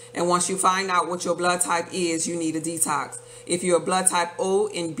type. And once you find out what your blood type is, you need a detox. If you're a blood type O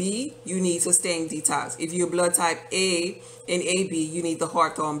and B, you need sustained detox. If you're blood type A and AB, you need the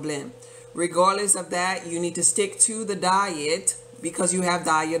Hawthorne blend. Regardless of that, you need to stick to the diet because you have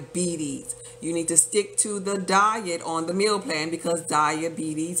diabetes. You need to stick to the diet on the meal plan because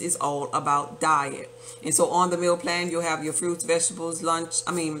diabetes is all about diet. And so on the meal plan, you'll have your fruits, vegetables,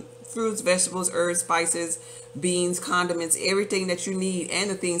 fruits, vegetables, herbs, spices, beans, condiments, everything that you need, and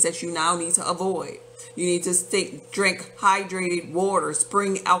the things that you now need to avoid. You need to drink hydrated water,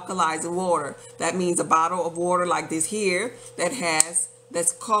 spring alkalizing water. That means a bottle of water like this here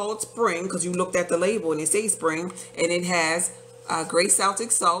that's called spring, because you looked at the label and it says spring, and it has gray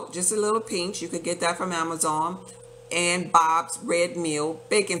Celtic salt, just a little pinch. You could get that from Amazon. And Bob's Red Mill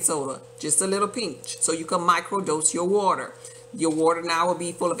baking soda, just a little pinch, so you can microdose your water. Your water now will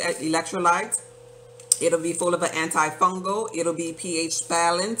be full of electrolytes. It'll be full of an antifungal. It'll be pH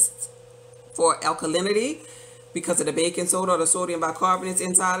balanced for alkalinity because of the baking soda or the sodium bicarbonates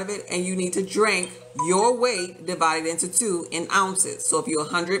inside of it. And you need to drink your weight divided into 2 in ounces. So if you're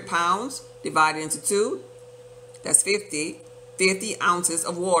 100 pounds divided into 2, that's 50 ounces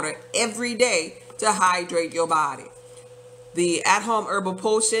of water every day to hydrate your body. The at-home herbal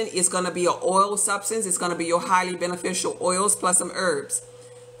potion is going to be an oil substance. It's going to be your highly beneficial oils plus some herbs.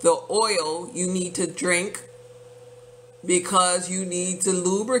 The oil you need to drink because you need to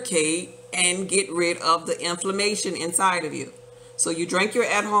lubricate and get rid of the inflammation inside of you. So you drink your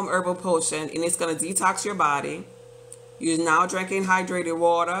at-home herbal potion and it's going to detox your body. You're now drinking hydrated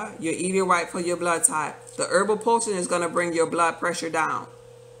water. You're eating right for your blood type. The herbal potion is going to bring your blood pressure down.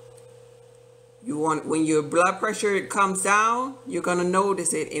 When your blood pressure comes down, you're going to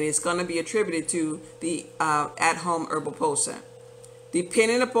notice it, and it's going to be attributed to the at-home herbal potion.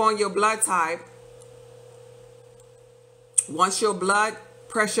 Depending upon your blood type, once your blood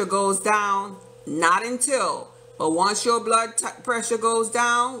pressure goes down, but once your blood pressure goes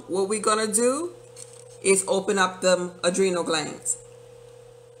down, what we're going to do is open up the adrenal glands.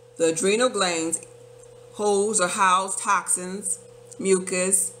 The adrenal glands holds or house toxins,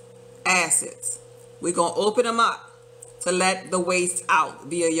 mucus, acids. We're going to open them up to let the waste out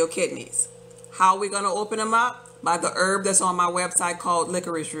via your kidneys. How are we going to open them up? By the herb that's on my website called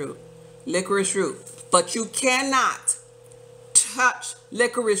licorice root. Licorice root. But you cannot touch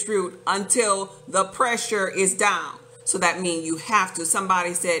licorice root until the pressure is down. So that means you have to.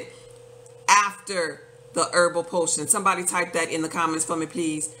 Somebody said after the herbal potion. Somebody type that in the comments for me,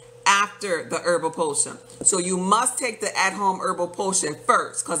 please. After the herbal potion. So you must take the at-home herbal potion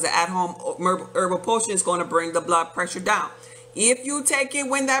first, because the at-home herbal potion is going to bring the blood pressure down. If you take it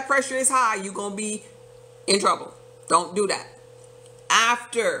when that pressure is high, you're going to be in trouble. Don't do that.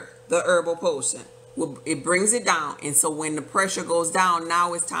 After the herbal potion, it brings it down. And so when the pressure goes down,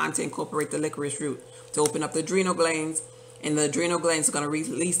 now it's time to incorporate the licorice root to open up the adrenal glands. And the adrenal glands are going to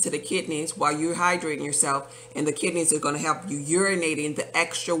release to the kidneys while you're hydrating yourself. And the kidneys are going to help you urinating the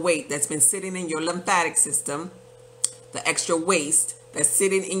extra weight that's been sitting in your lymphatic system. The extra waste that's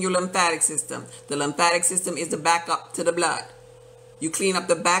sitting in your lymphatic system. The lymphatic system is the backup to the blood. You clean up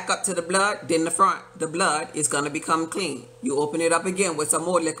the backup to the blood, then the front. The blood is going to become clean. You open it up again with some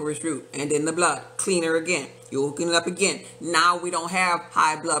more licorice root. And then the blood, cleaner again. You open it up again. Now we don't have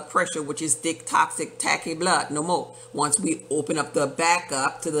high blood pressure, which is thick, toxic, tacky blood, no more. Once we open up the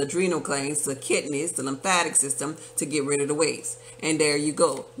backup to the adrenal glands, the kidneys, the lymphatic system to get rid of the waste. And there you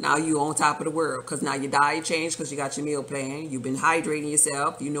go. Now you on top of the world because now your diet changed because you got your meal plan. You've been hydrating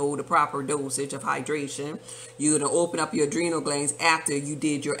yourself. You know the proper dosage of hydration. You're going to open up your adrenal glands after you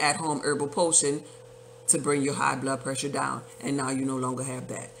did your at-home herbal potion to bring your high blood pressure down. And now you no longer have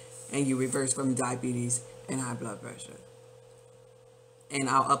that. And you reverse from diabetes and high blood pressure. And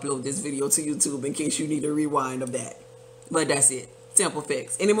I'll upload this video to YouTube in case you need a rewind of that. But that's it. Simple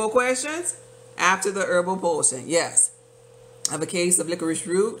fix. Any more questions? After the herbal potion. Yes. I have a case of licorice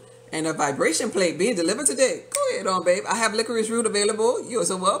root and a vibration plate being delivered today. Go ahead on, babe. I have licorice root available. You're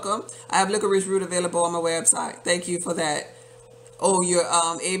so welcome. I have licorice root available on my website. Thank you for that. Oh, you're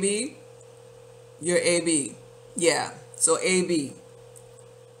AB? You're AB. Yeah. So AB.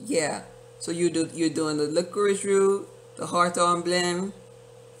 Yeah. So you're doing the licorice root, the Hawthorne blend,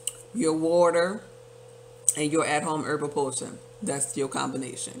 your water, and your at-home herbal potion. That's your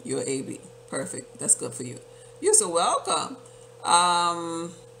combination. Your AB. Perfect. That's good for you. You're so welcome.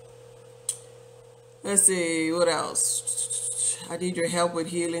 Let's see. What else? I need your help with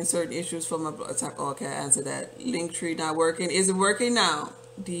healing certain issues from my blood type. Okay, I answered that. Linktree not working. Is it working now?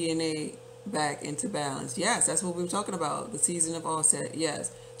 DNA back into balance. Yes, that's what we were talking about. The season of offset.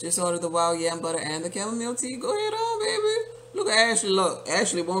 Yes. Just order the wild yam butter and the chamomile tea. Go ahead on, baby. Look at Ashley. Look,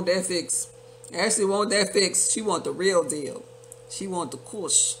 Ashley want that fix. Ashley want that fix. She want the real deal. She want the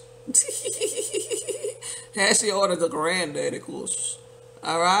kush. Ashley ordered the granddaddy kush.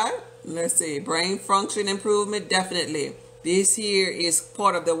 All right. Let's see. Brain function improvement, definitely. This here is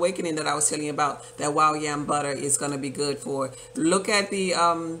part of the awakening that I was telling you about. That wild yam butter is gonna be good for. Look at the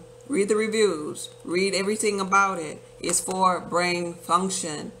read the reviews. Read everything about it. It's for brain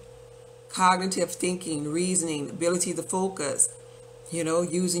function, cognitive thinking, reasoning, ability to focus. You know,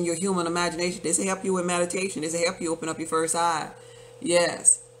 using your human imagination. This will help you with meditation. This will help you open up your first eye.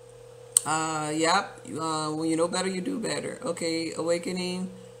 Yes. Yep. When you know better, you do better. Okay. Awakening.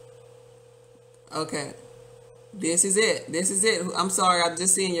 Okay. This is it. This is it. I'm sorry. I'm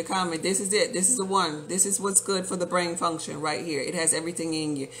just seeing your comment. This is it. This is the one. This is what's good for the brain function right here. It has everything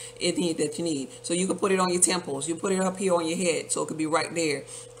in you that you need. So you can put it on your temples. You put it up here on your head. So it could be right there.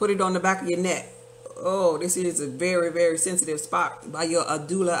 Put it on the back of your neck. Oh, this is a very, very sensitive spot by your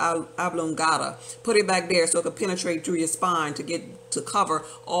medulla oblongata. Put it back there so it can penetrate through your spine to cover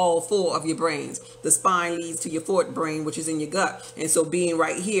all four of your brains. The spine leads to your fourth brain, which is in your gut. And so being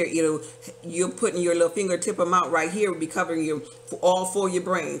right here, you're putting your little fingertip out right here, would be covering all four of your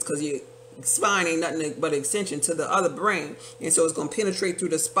brains, because your spine ain't nothing but an extension to the other brain. And so it's going to penetrate through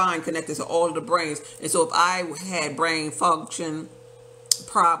the spine, connected to all of the brains. And so if I had brain function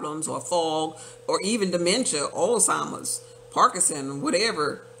problems or fog or even dementia, Alzheimer's, Parkinson,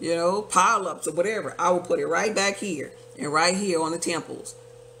 whatever, pile-ups or whatever, I will put it right back here and right here on the temples.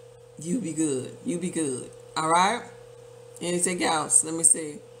 You be good. You be good. All right? Anything else? Let me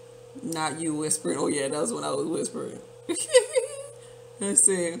see. Not you whispering. Oh, yeah, that was when I was whispering. Let's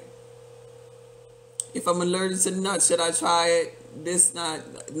see. If I'm allergic to nuts, should I try it?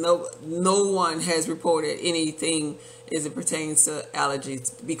 No one has reported anything as it pertains to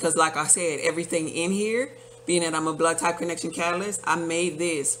allergies, because like I said, everything in here, being that I'm a blood type connection catalyst, I made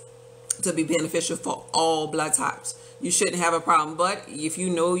this to be beneficial for all blood types. You shouldn't have a problem. But if you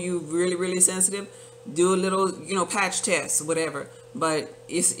know you're really, really sensitive, do a little, patch test, whatever. But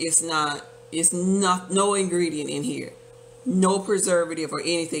it's not no ingredient in here, no preservative or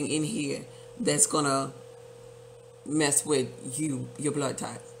anything in here that's gonna mess with your blood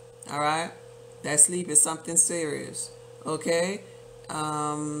type. All right, that sleep is something serious. Okay.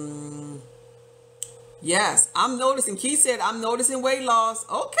 Yes, I'm noticing. Keith said I'm noticing weight loss.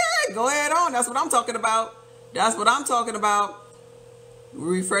 Okay, go ahead on. That's what I'm talking about. That's what I'm talking about.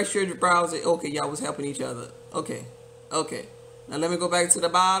 Refresh your browser. Okay, y'all was helping each other. Okay. Now let me go back to the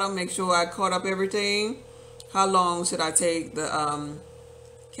bottom. Make sure I caught up everything. How long should I take the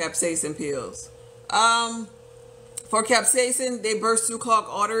capsaicin pills? For capsaicin, they burst through clogged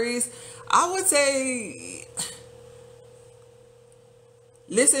arteries. I would say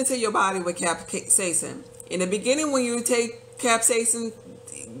listen to your body with capsaicin. In the beginning, when you take capsaicin,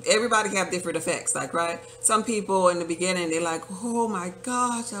 everybody have different effects. Like, right? Some people in the beginning, they're like, oh my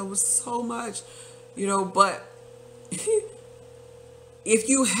gosh, that was so much, but if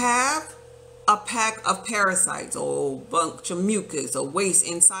you have a pack of parasites or a bunch of mucus or waste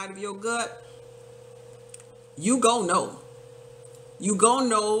inside of your gut, you gon' know. You gon'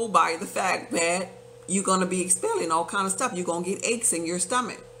 know by the fact that you're going to be expelling all kind of stuff. You're going to get aches in your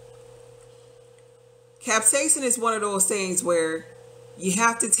stomach. Capsaicin is one of those things where you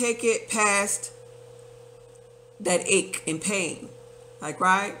have to take it past that ache and pain. Like,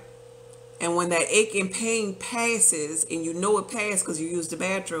 right? And when that ache and pain passes, and you know it passed because you used the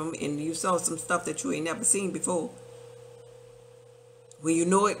bathroom and you saw some stuff that you ain't never seen before. When you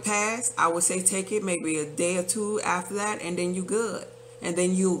know it passed, I would say take it maybe a day or two after that, and then you good. And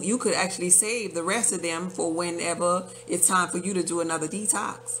then you could actually save the rest of them for whenever it's time for you to do another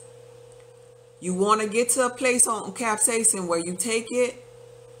detox. You want to get to a place on capsaicin where you take it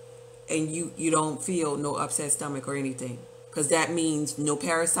and you don't feel no upset stomach or anything. Because that means no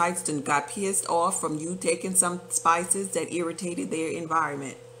parasites got pissed off from you taking some spices that irritated their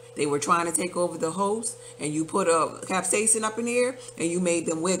environment. They were trying to take over the host, and you put a capsaicin up in there and you made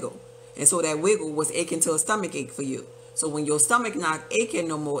them wiggle. And so that wiggle was aching to a stomach ache for you. So when your stomach not aching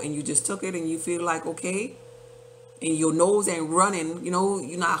no more and you just took it and you feel like okay, and your nose ain't running,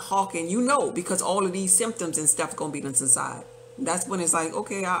 you're not hawking, because all of these symptoms and stuff going to be inside. That's when it's like,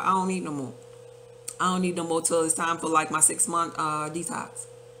 okay, I don't need no more. I don't need no more till it's time for like my 6-month detox.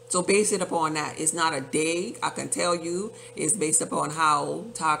 So base it upon that. It's not a day. I can tell you it's based upon how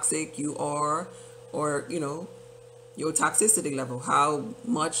toxic you are, or, your toxicity level, how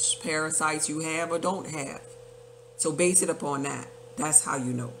much parasites you have or don't have. So base it upon that. That's how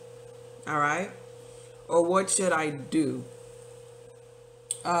you know. All right. Or what should I do?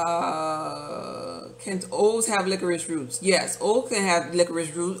 Can O's have licorice roots? Yes, O can have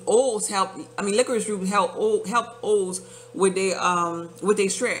licorice roots. O's help. I mean, licorice roots help O's with their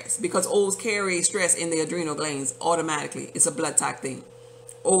stress, because O's carry stress in the adrenal glands automatically. It's a blood type thing.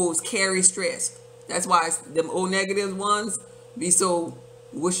 O's carry stress. That's why them O negative ones be so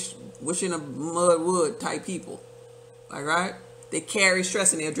wishing a mud wood type people. All right. They carry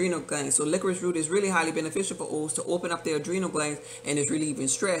stress in the adrenal glands. So licorice root is really highly beneficial for O's to open up their adrenal glands, and it's relieving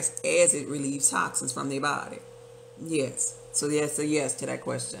stress as it relieves toxins from their body. Yes. So that's a yes to that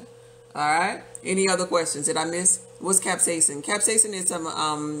question. All right. Any other questions? Did I miss? What's capsaicin? Capsaicin is some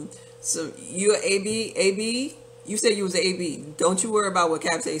you're AB. You said you was an AB. Don't you worry about what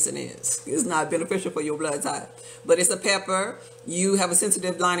capsaicin is. It's not beneficial for your blood type. But it's a pepper. You have a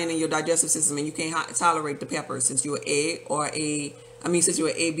sensitive lining in your digestive system, and you can't tolerate the pepper since you're since you're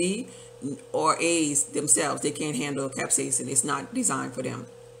AB or A's themselves. They can't handle capsaicin. It's not designed for them.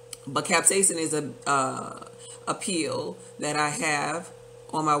 But capsaicin is a pill that I have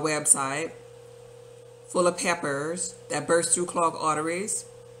on my website, full of peppers that burst through clogged arteries.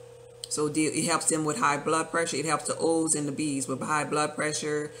 So it helps them with high blood pressure. It helps the O's and the B's with high blood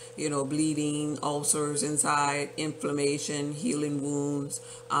pressure, bleeding, ulcers inside, inflammation, healing wounds,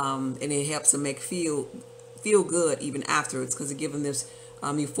 and it helps them feel good even afterwards, because it gives them this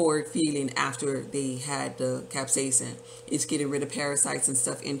euphoric feeling after they had the capsaicin. It's getting rid of parasites and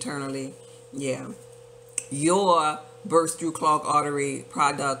stuff internally. Yeah. Your burst through clogged artery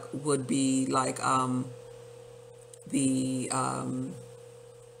product would be like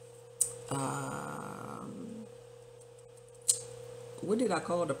what did I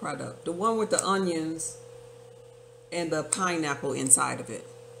call the product? The one with the onions and the pineapple inside of it.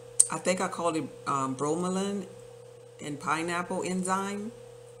 I think I called it bromelain and pineapple enzyme.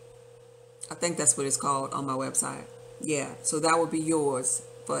 I think that's what it's called on my website. Yeah, so that would be yours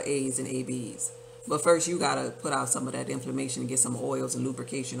for A's and ABs. But first, you got to put out some of that inflammation and get some oils and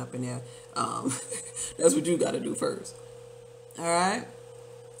lubrication up in there. That's what you got to do first. All right.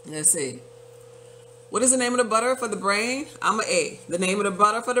 Let's see. What is the name of the butter for the brain? I'm an A. The name of the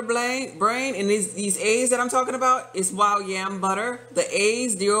butter for the brain, and these A's that I'm talking about is wild yam butter. The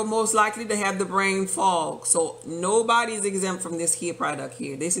A's, they're most likely to have the brain fog. So nobody's exempt from this here product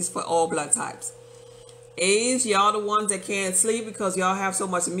here. This is for all blood types. A's, y'all the ones that can't sleep because y'all have so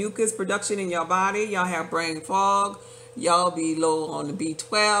much mucus production in your body. Y'all have brain fog. Y'all be low on the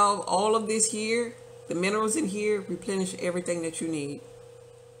B12. All of this here, the minerals in here, replenish everything that you need.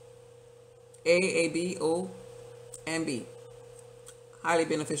 A, B, O, and B. Highly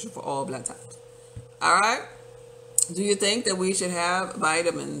beneficial for all blood types. All right. Do you think that we should have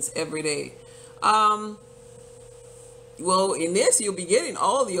vitamins every day? Well, in this, you'll be getting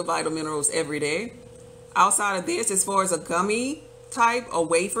all your vital minerals every day. Outside of this, as far as a gummy type, a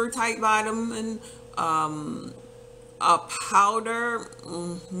wafer type vitamin, a powder,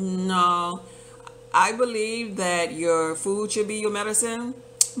 no. I believe that your food should be your medicine.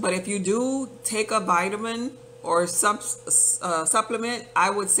 But if you do take a vitamin or supplement, I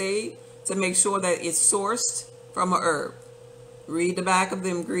would say to make sure that it's sourced from a herb. Read the back of the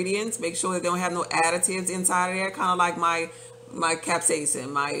ingredients. Make sure that they don't have no additives inside of there. Kind of like my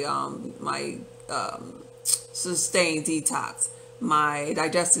capsaicin, my sustained detox, my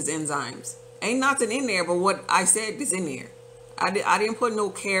digestive enzymes. Ain't nothing in there but what I said is in there. I didn't put no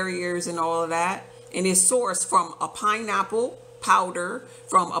carriers and all of that. And it's sourced from a pineapple powder,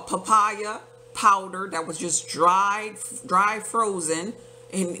 from a papaya powder that was just dry frozen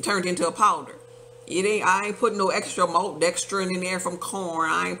and turned into a powder. I ain't putting no extra maltodextrin in there from corn.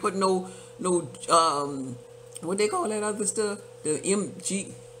 I ain't putting no what they call that other stuff, the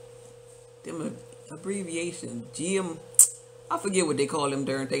MG, them abbreviation GM, I forget what they call them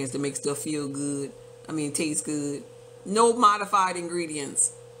darn things to make stuff feel good. Taste good. No modified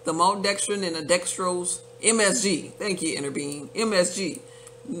ingredients. The maltodextrin and the dextrose. MSG. Thank you, Interbeing. MSG.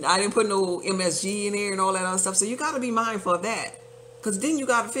 I didn't put no MSG in there and all that other stuff. So you got to be mindful of that. Because then you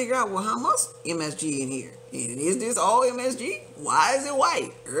got to figure out, well, how much MSG in here? And is this all MSG? Why is it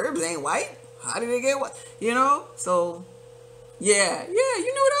white? Herbs ain't white. How did it get white? So, yeah.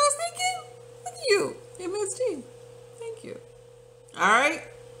 You know what I was thinking? Look at you. MSG. Thank you. All right.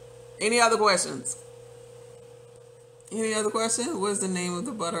 Any other questions? Any other question? What's the name of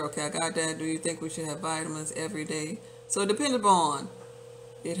the butter? Okay, I got that. Do you think we should have vitamins every day? So it depends upon,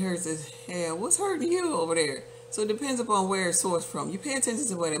 it hurts as hell. What's hurting you over there? So it depends upon where it's sourced from. You pay attention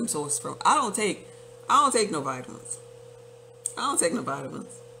to where it's sourced from. I don't take no vitamins. I don't take no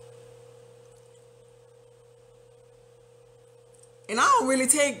vitamins. And I don't really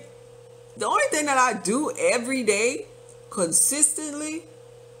take, the only thing that I do every day consistently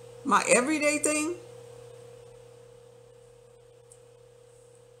My everyday thing,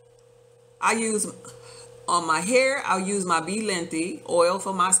 I use on my hair, I'll use my Be Lengthy oil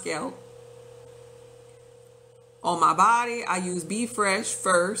for my scalp. On my body, I use Be Fresh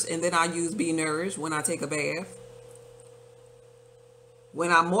first, and then I use Be Nourished when I take a bath.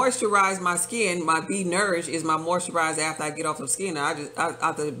 When I moisturize my skin, my Be Nourished is my moisturizer after I get off the skin. I just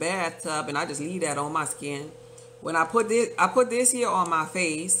out the bathtub, and I just leave that on my skin. When I put this here on my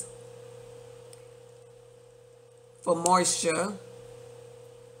face for moisture.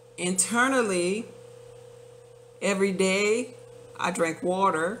 Internally, every day I drink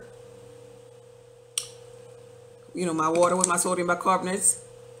water. You know, my water with my sodium bicarbonates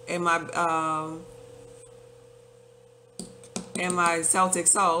and my Celtic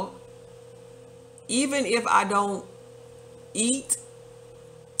salt. Even if I don't eat,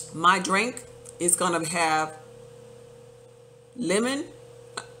 my drink is gonna have lemon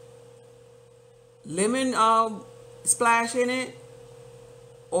splash in it,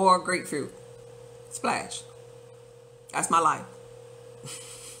 or grapefruit splash. That's my life.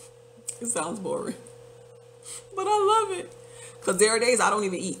 It sounds boring, but I love it, because there are days I don't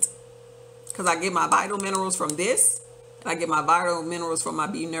even eat, because I get my vital minerals from this, and I get my vital minerals from my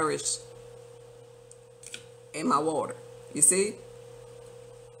Be Nourished and my water. You see,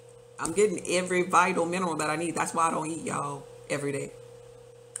 I'm getting every vital mineral that I need. That's why I don't eat, y'all, every day.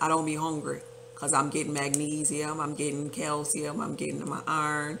 I don't be hungry, because I'm getting magnesium, I'm getting calcium, I'm getting my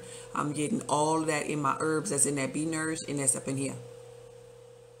iron, I'm getting all of that in my herbs that's in that Be Nourished, and that's up in here.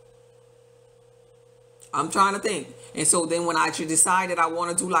 I'm trying to think. And so then when I should decide that I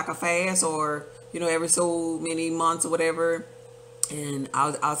want to do like a fast, or, you know, every so many months or whatever, and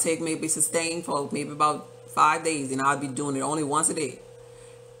I'll take maybe sustain for maybe about 5 days, and I'll be doing it only once a day.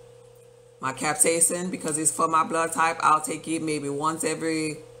 My capsaicin, because it's for my blood type, I'll take it maybe once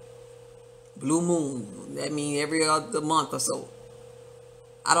every blue moon. That means every other month or so.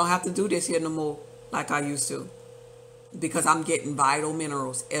 I don't have to do this here no more like I used to, because I'm getting vital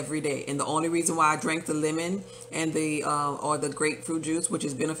minerals every day. And the only reason why I drank the lemon and the or the grapefruit juice, which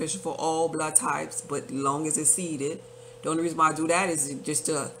is beneficial for all blood types, but long as it's seeded, the only reason why I do that is just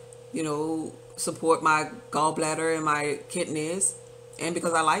to, you know, support my gallbladder and my kidneys, and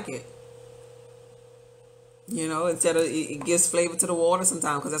because I like it. You know, instead of, it gives flavor to the water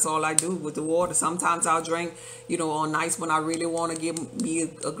sometimes, because that's all I do with the water. Sometimes I'll drink, you know, on nights when I really want to give me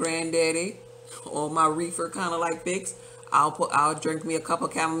a granddaddy or my reefer kind of like fix, I'll drink me a cup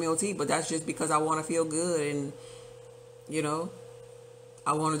of chamomile tea, but that's just because I want to feel good, and, you know,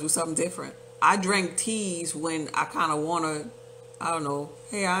 I want to do something different. I drink teas when I kind of want to, I don't know,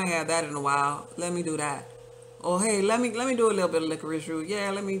 hey, I ain't had that in a while, let me do that. Or hey, let me do a little bit of licorice root.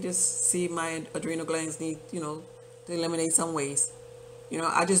 Yeah, let me just see if my adrenal glands need, you know, to eliminate some waste. You know,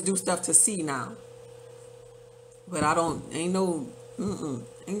 I just do stuff to see now. But I don't, ain't no,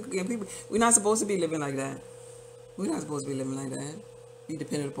 yeah, people, we're not supposed to be living like that. We're not supposed to be living like that. Be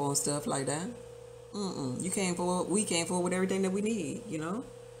dependent upon stuff like that. We came forward with everything that we need, you know.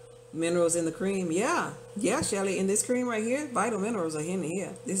 Minerals in the cream. Yeah, Shelly, in this cream right here, vital minerals are in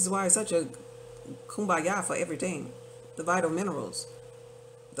here. This is why it's such a kumbaya for everything. The vital minerals,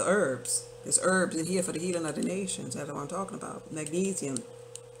 the herbs. There's herbs in here for the healing of the nations. That's what I'm talking about. Magnesium.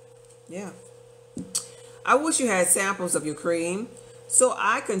 Yeah. I wish you had samples of your cream so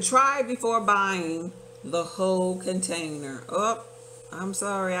I can try before buying the whole container. Oh, I'm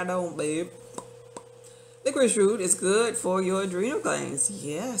sorry, I don't, babe. Licorice root is good for your adrenal glands.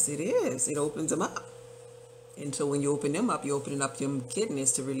 Yes, it is. It opens them up. And so when you open them up, you're opening up your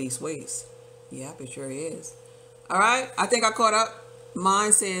kidneys to release waste. Yep, it sure is. All right, I think I caught up.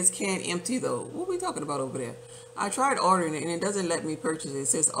 Mine says can't empty though. What are we talking about over there? I tried ordering it and it doesn't let me purchase it. It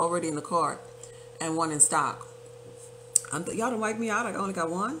says already in the cart and one in stock. Y'all don't wipe me out. I only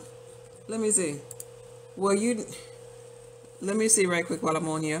got one. Let me see. Well, let me see right quick while I'm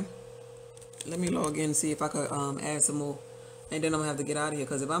on here. Let me log in and see if I could add some more. And then I'm gonna have to get out of here,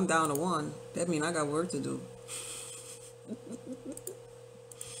 because if I'm down to one, that means I got work to do.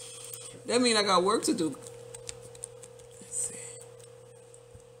 That means I got work to do. Let's see.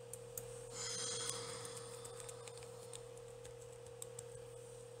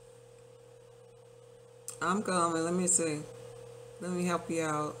 I'm coming. Let me see. Let me help you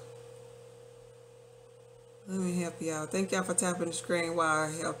out. Let me help you out. Thank y'all for tapping the screen while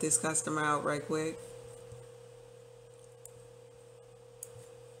I help this customer out right quick.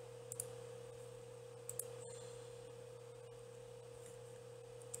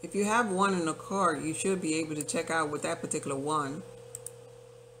 If you have one in the cart, you should be able to check out with that particular one.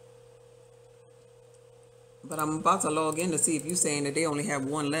 But I'm about to log in to see if you're saying that they only have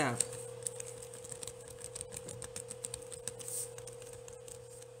one left.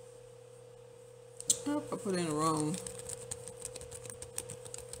 Oh, I put in the wrong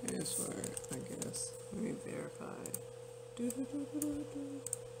password, I guess. Let me verify.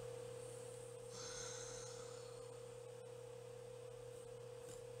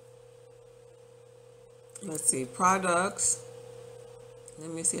 Let's see, products. Let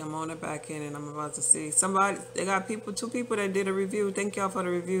me see, I'm on the back end and I'm about to see. Somebody, they got people, 2 people that did a review. Thank y'all for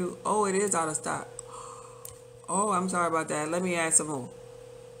the review. Oh, it is out of stock. Oh, I'm sorry about that. Let me add some more.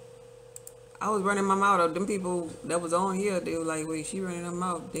 I was running my mouth of them people that was on here. They were like, wait, she running them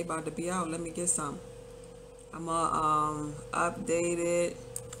out. They about to be out. Let me get some. I'm gonna update it.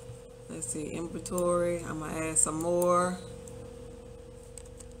 Let's see, inventory. I'm gonna add some more.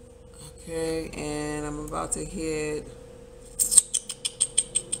 Okay, and I'm about to hit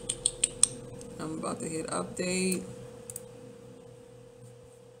update.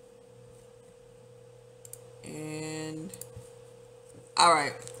 And all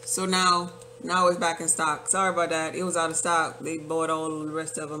right, so now it's back in stock. Sorry about that, it was out of stock. They bought all the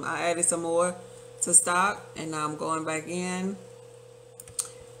rest of them. I added some more to stock, and now I'm going back in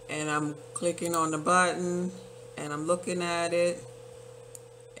and I'm clicking on the button and I'm looking at it,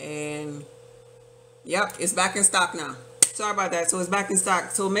 and yep, it's back in stock now. Sorry about that. So it's back in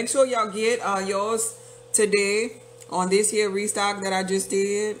stock. So make sure y'all get yours today on this here restock that I just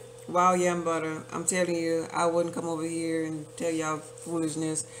did. Wild Yam Butter. I'm telling you, I wouldn't come over here and tell y'all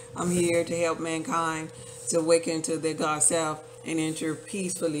foolishness. I'm here to help mankind to awaken to their God self and enter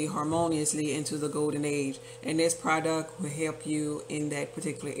peacefully, harmoniously into the golden age. And this product will help you in that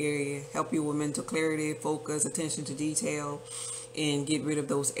particular area, help you with mental clarity, focus, attention to detail, and get rid of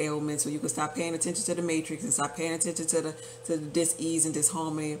those ailments, so you can stop paying attention to the matrix and stop paying attention to the dis-ease and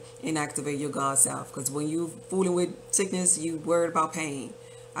disharmony, and activate your God self. Because when you fooling with sickness, you worried about pain.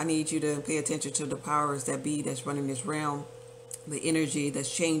 I need you to pay attention to the powers that be that's running this realm, the energy that's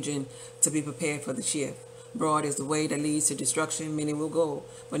changing, to be prepared for the shift. Broad is the way that leads to destruction, many will go,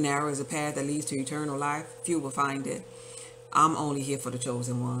 but narrow is the path that leads to eternal life, few will find it. I'm only here for the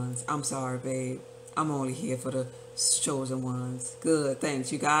chosen ones. I'm sorry, babe. I'm only here for the chosen ones. Good,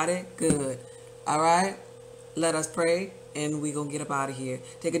 thanks. You got it? Good. All right, let us pray and we're gonna get up out of here.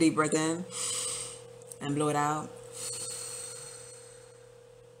 Take a deep breath in and blow it out.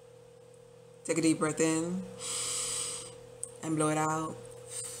 Take a deep breath in and blow it out.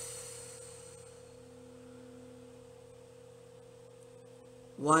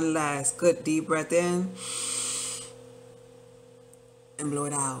 One last good deep breath in and blow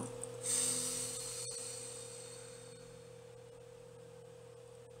it out.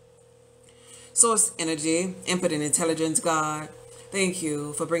 Source energy, infinite intelligence, God, thank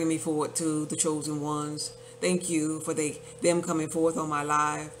you for bringing me forward to the chosen ones. Thank you for them coming forth on my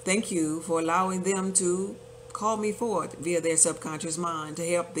life. Thank you for allowing them to call me forth via their subconscious mind to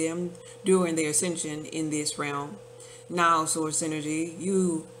help them during their ascension in this realm. Now, source energy,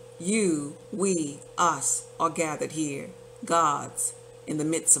 you, we, us are gathered here, gods in the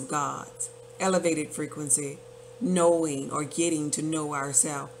midst of gods, elevated frequency, knowing or getting to know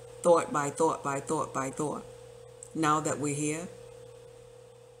ourselves. Thought by thought by thought by thought. Now that we're here,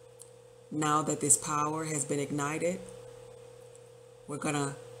 now that this power has been ignited, we're going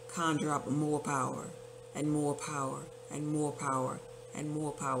to conjure up more power and more power and more power and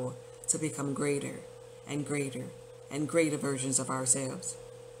more power to become greater and greater and greater versions of ourselves.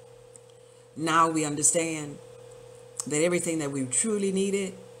 Now we understand that everything that we truly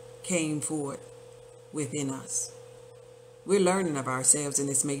needed came forth within us. We're learning of ourselves in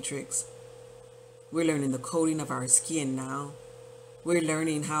this matrix. We're learning the coating of our skin now. We're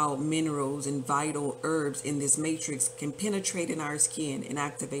learning how minerals and vital herbs in this matrix can penetrate in our skin and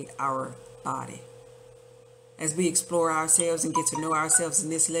activate our body. As we explore ourselves and get to know ourselves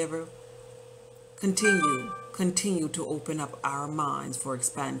in this level, continue to open up our minds for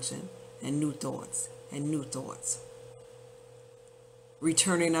expansion and new thoughts and new thoughts.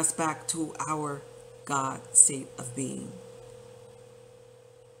 Returning us back to our God state of being.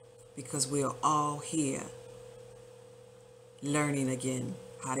 Because we are all here learning again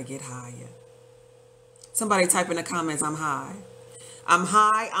how to get higher. Somebody type in the comments, I'm high. I'm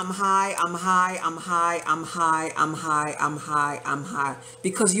high, I'm high, I'm high, I'm high, I'm high, I'm high, I'm high, I'm high.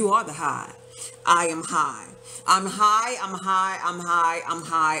 Because you are the high. I am high. I'm high, I'm high, I'm high, I'm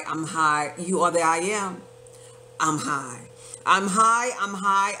high, I'm high. You are the I am. I'm high. I'm high, I'm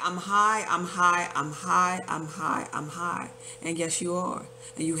high, I'm high, I'm high, I'm high, I'm high, I'm high. And yes, you are.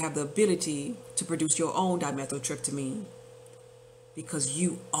 And you have the ability to produce your own dimethyltryptamine because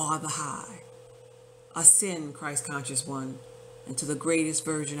you are the high. ascend, Christ conscious one, into the greatest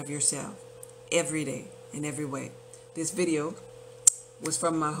version of yourself every day in every way. This video was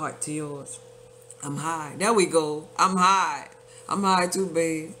from my heart to yours. I'm high. There we go. I'm high. I'm high too,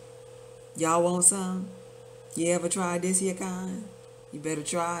 babe. Y'all want some? You ever tried this here kind? You better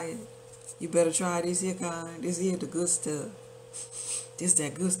try it. You better try this here kind. This here the good stuff. This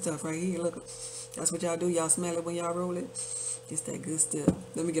that good stuff right here. Look. That's what y'all do. Y'all smell it when y'all roll it. This that good stuff.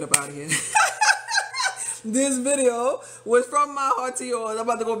 Let me get up out of here. This video was from my heart to yours. I'm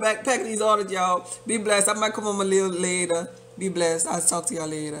about to go back, pack these orders, y'all. Be blessed. I might come on a little later. Be blessed. I'll talk to y'all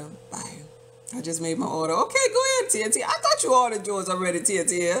later. Bye. I just made my order. Okay, go ahead, TNT. I thought you ordered yours already,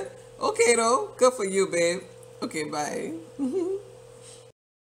 TNT. Okay, though. Good for you, babe. Okay, bye.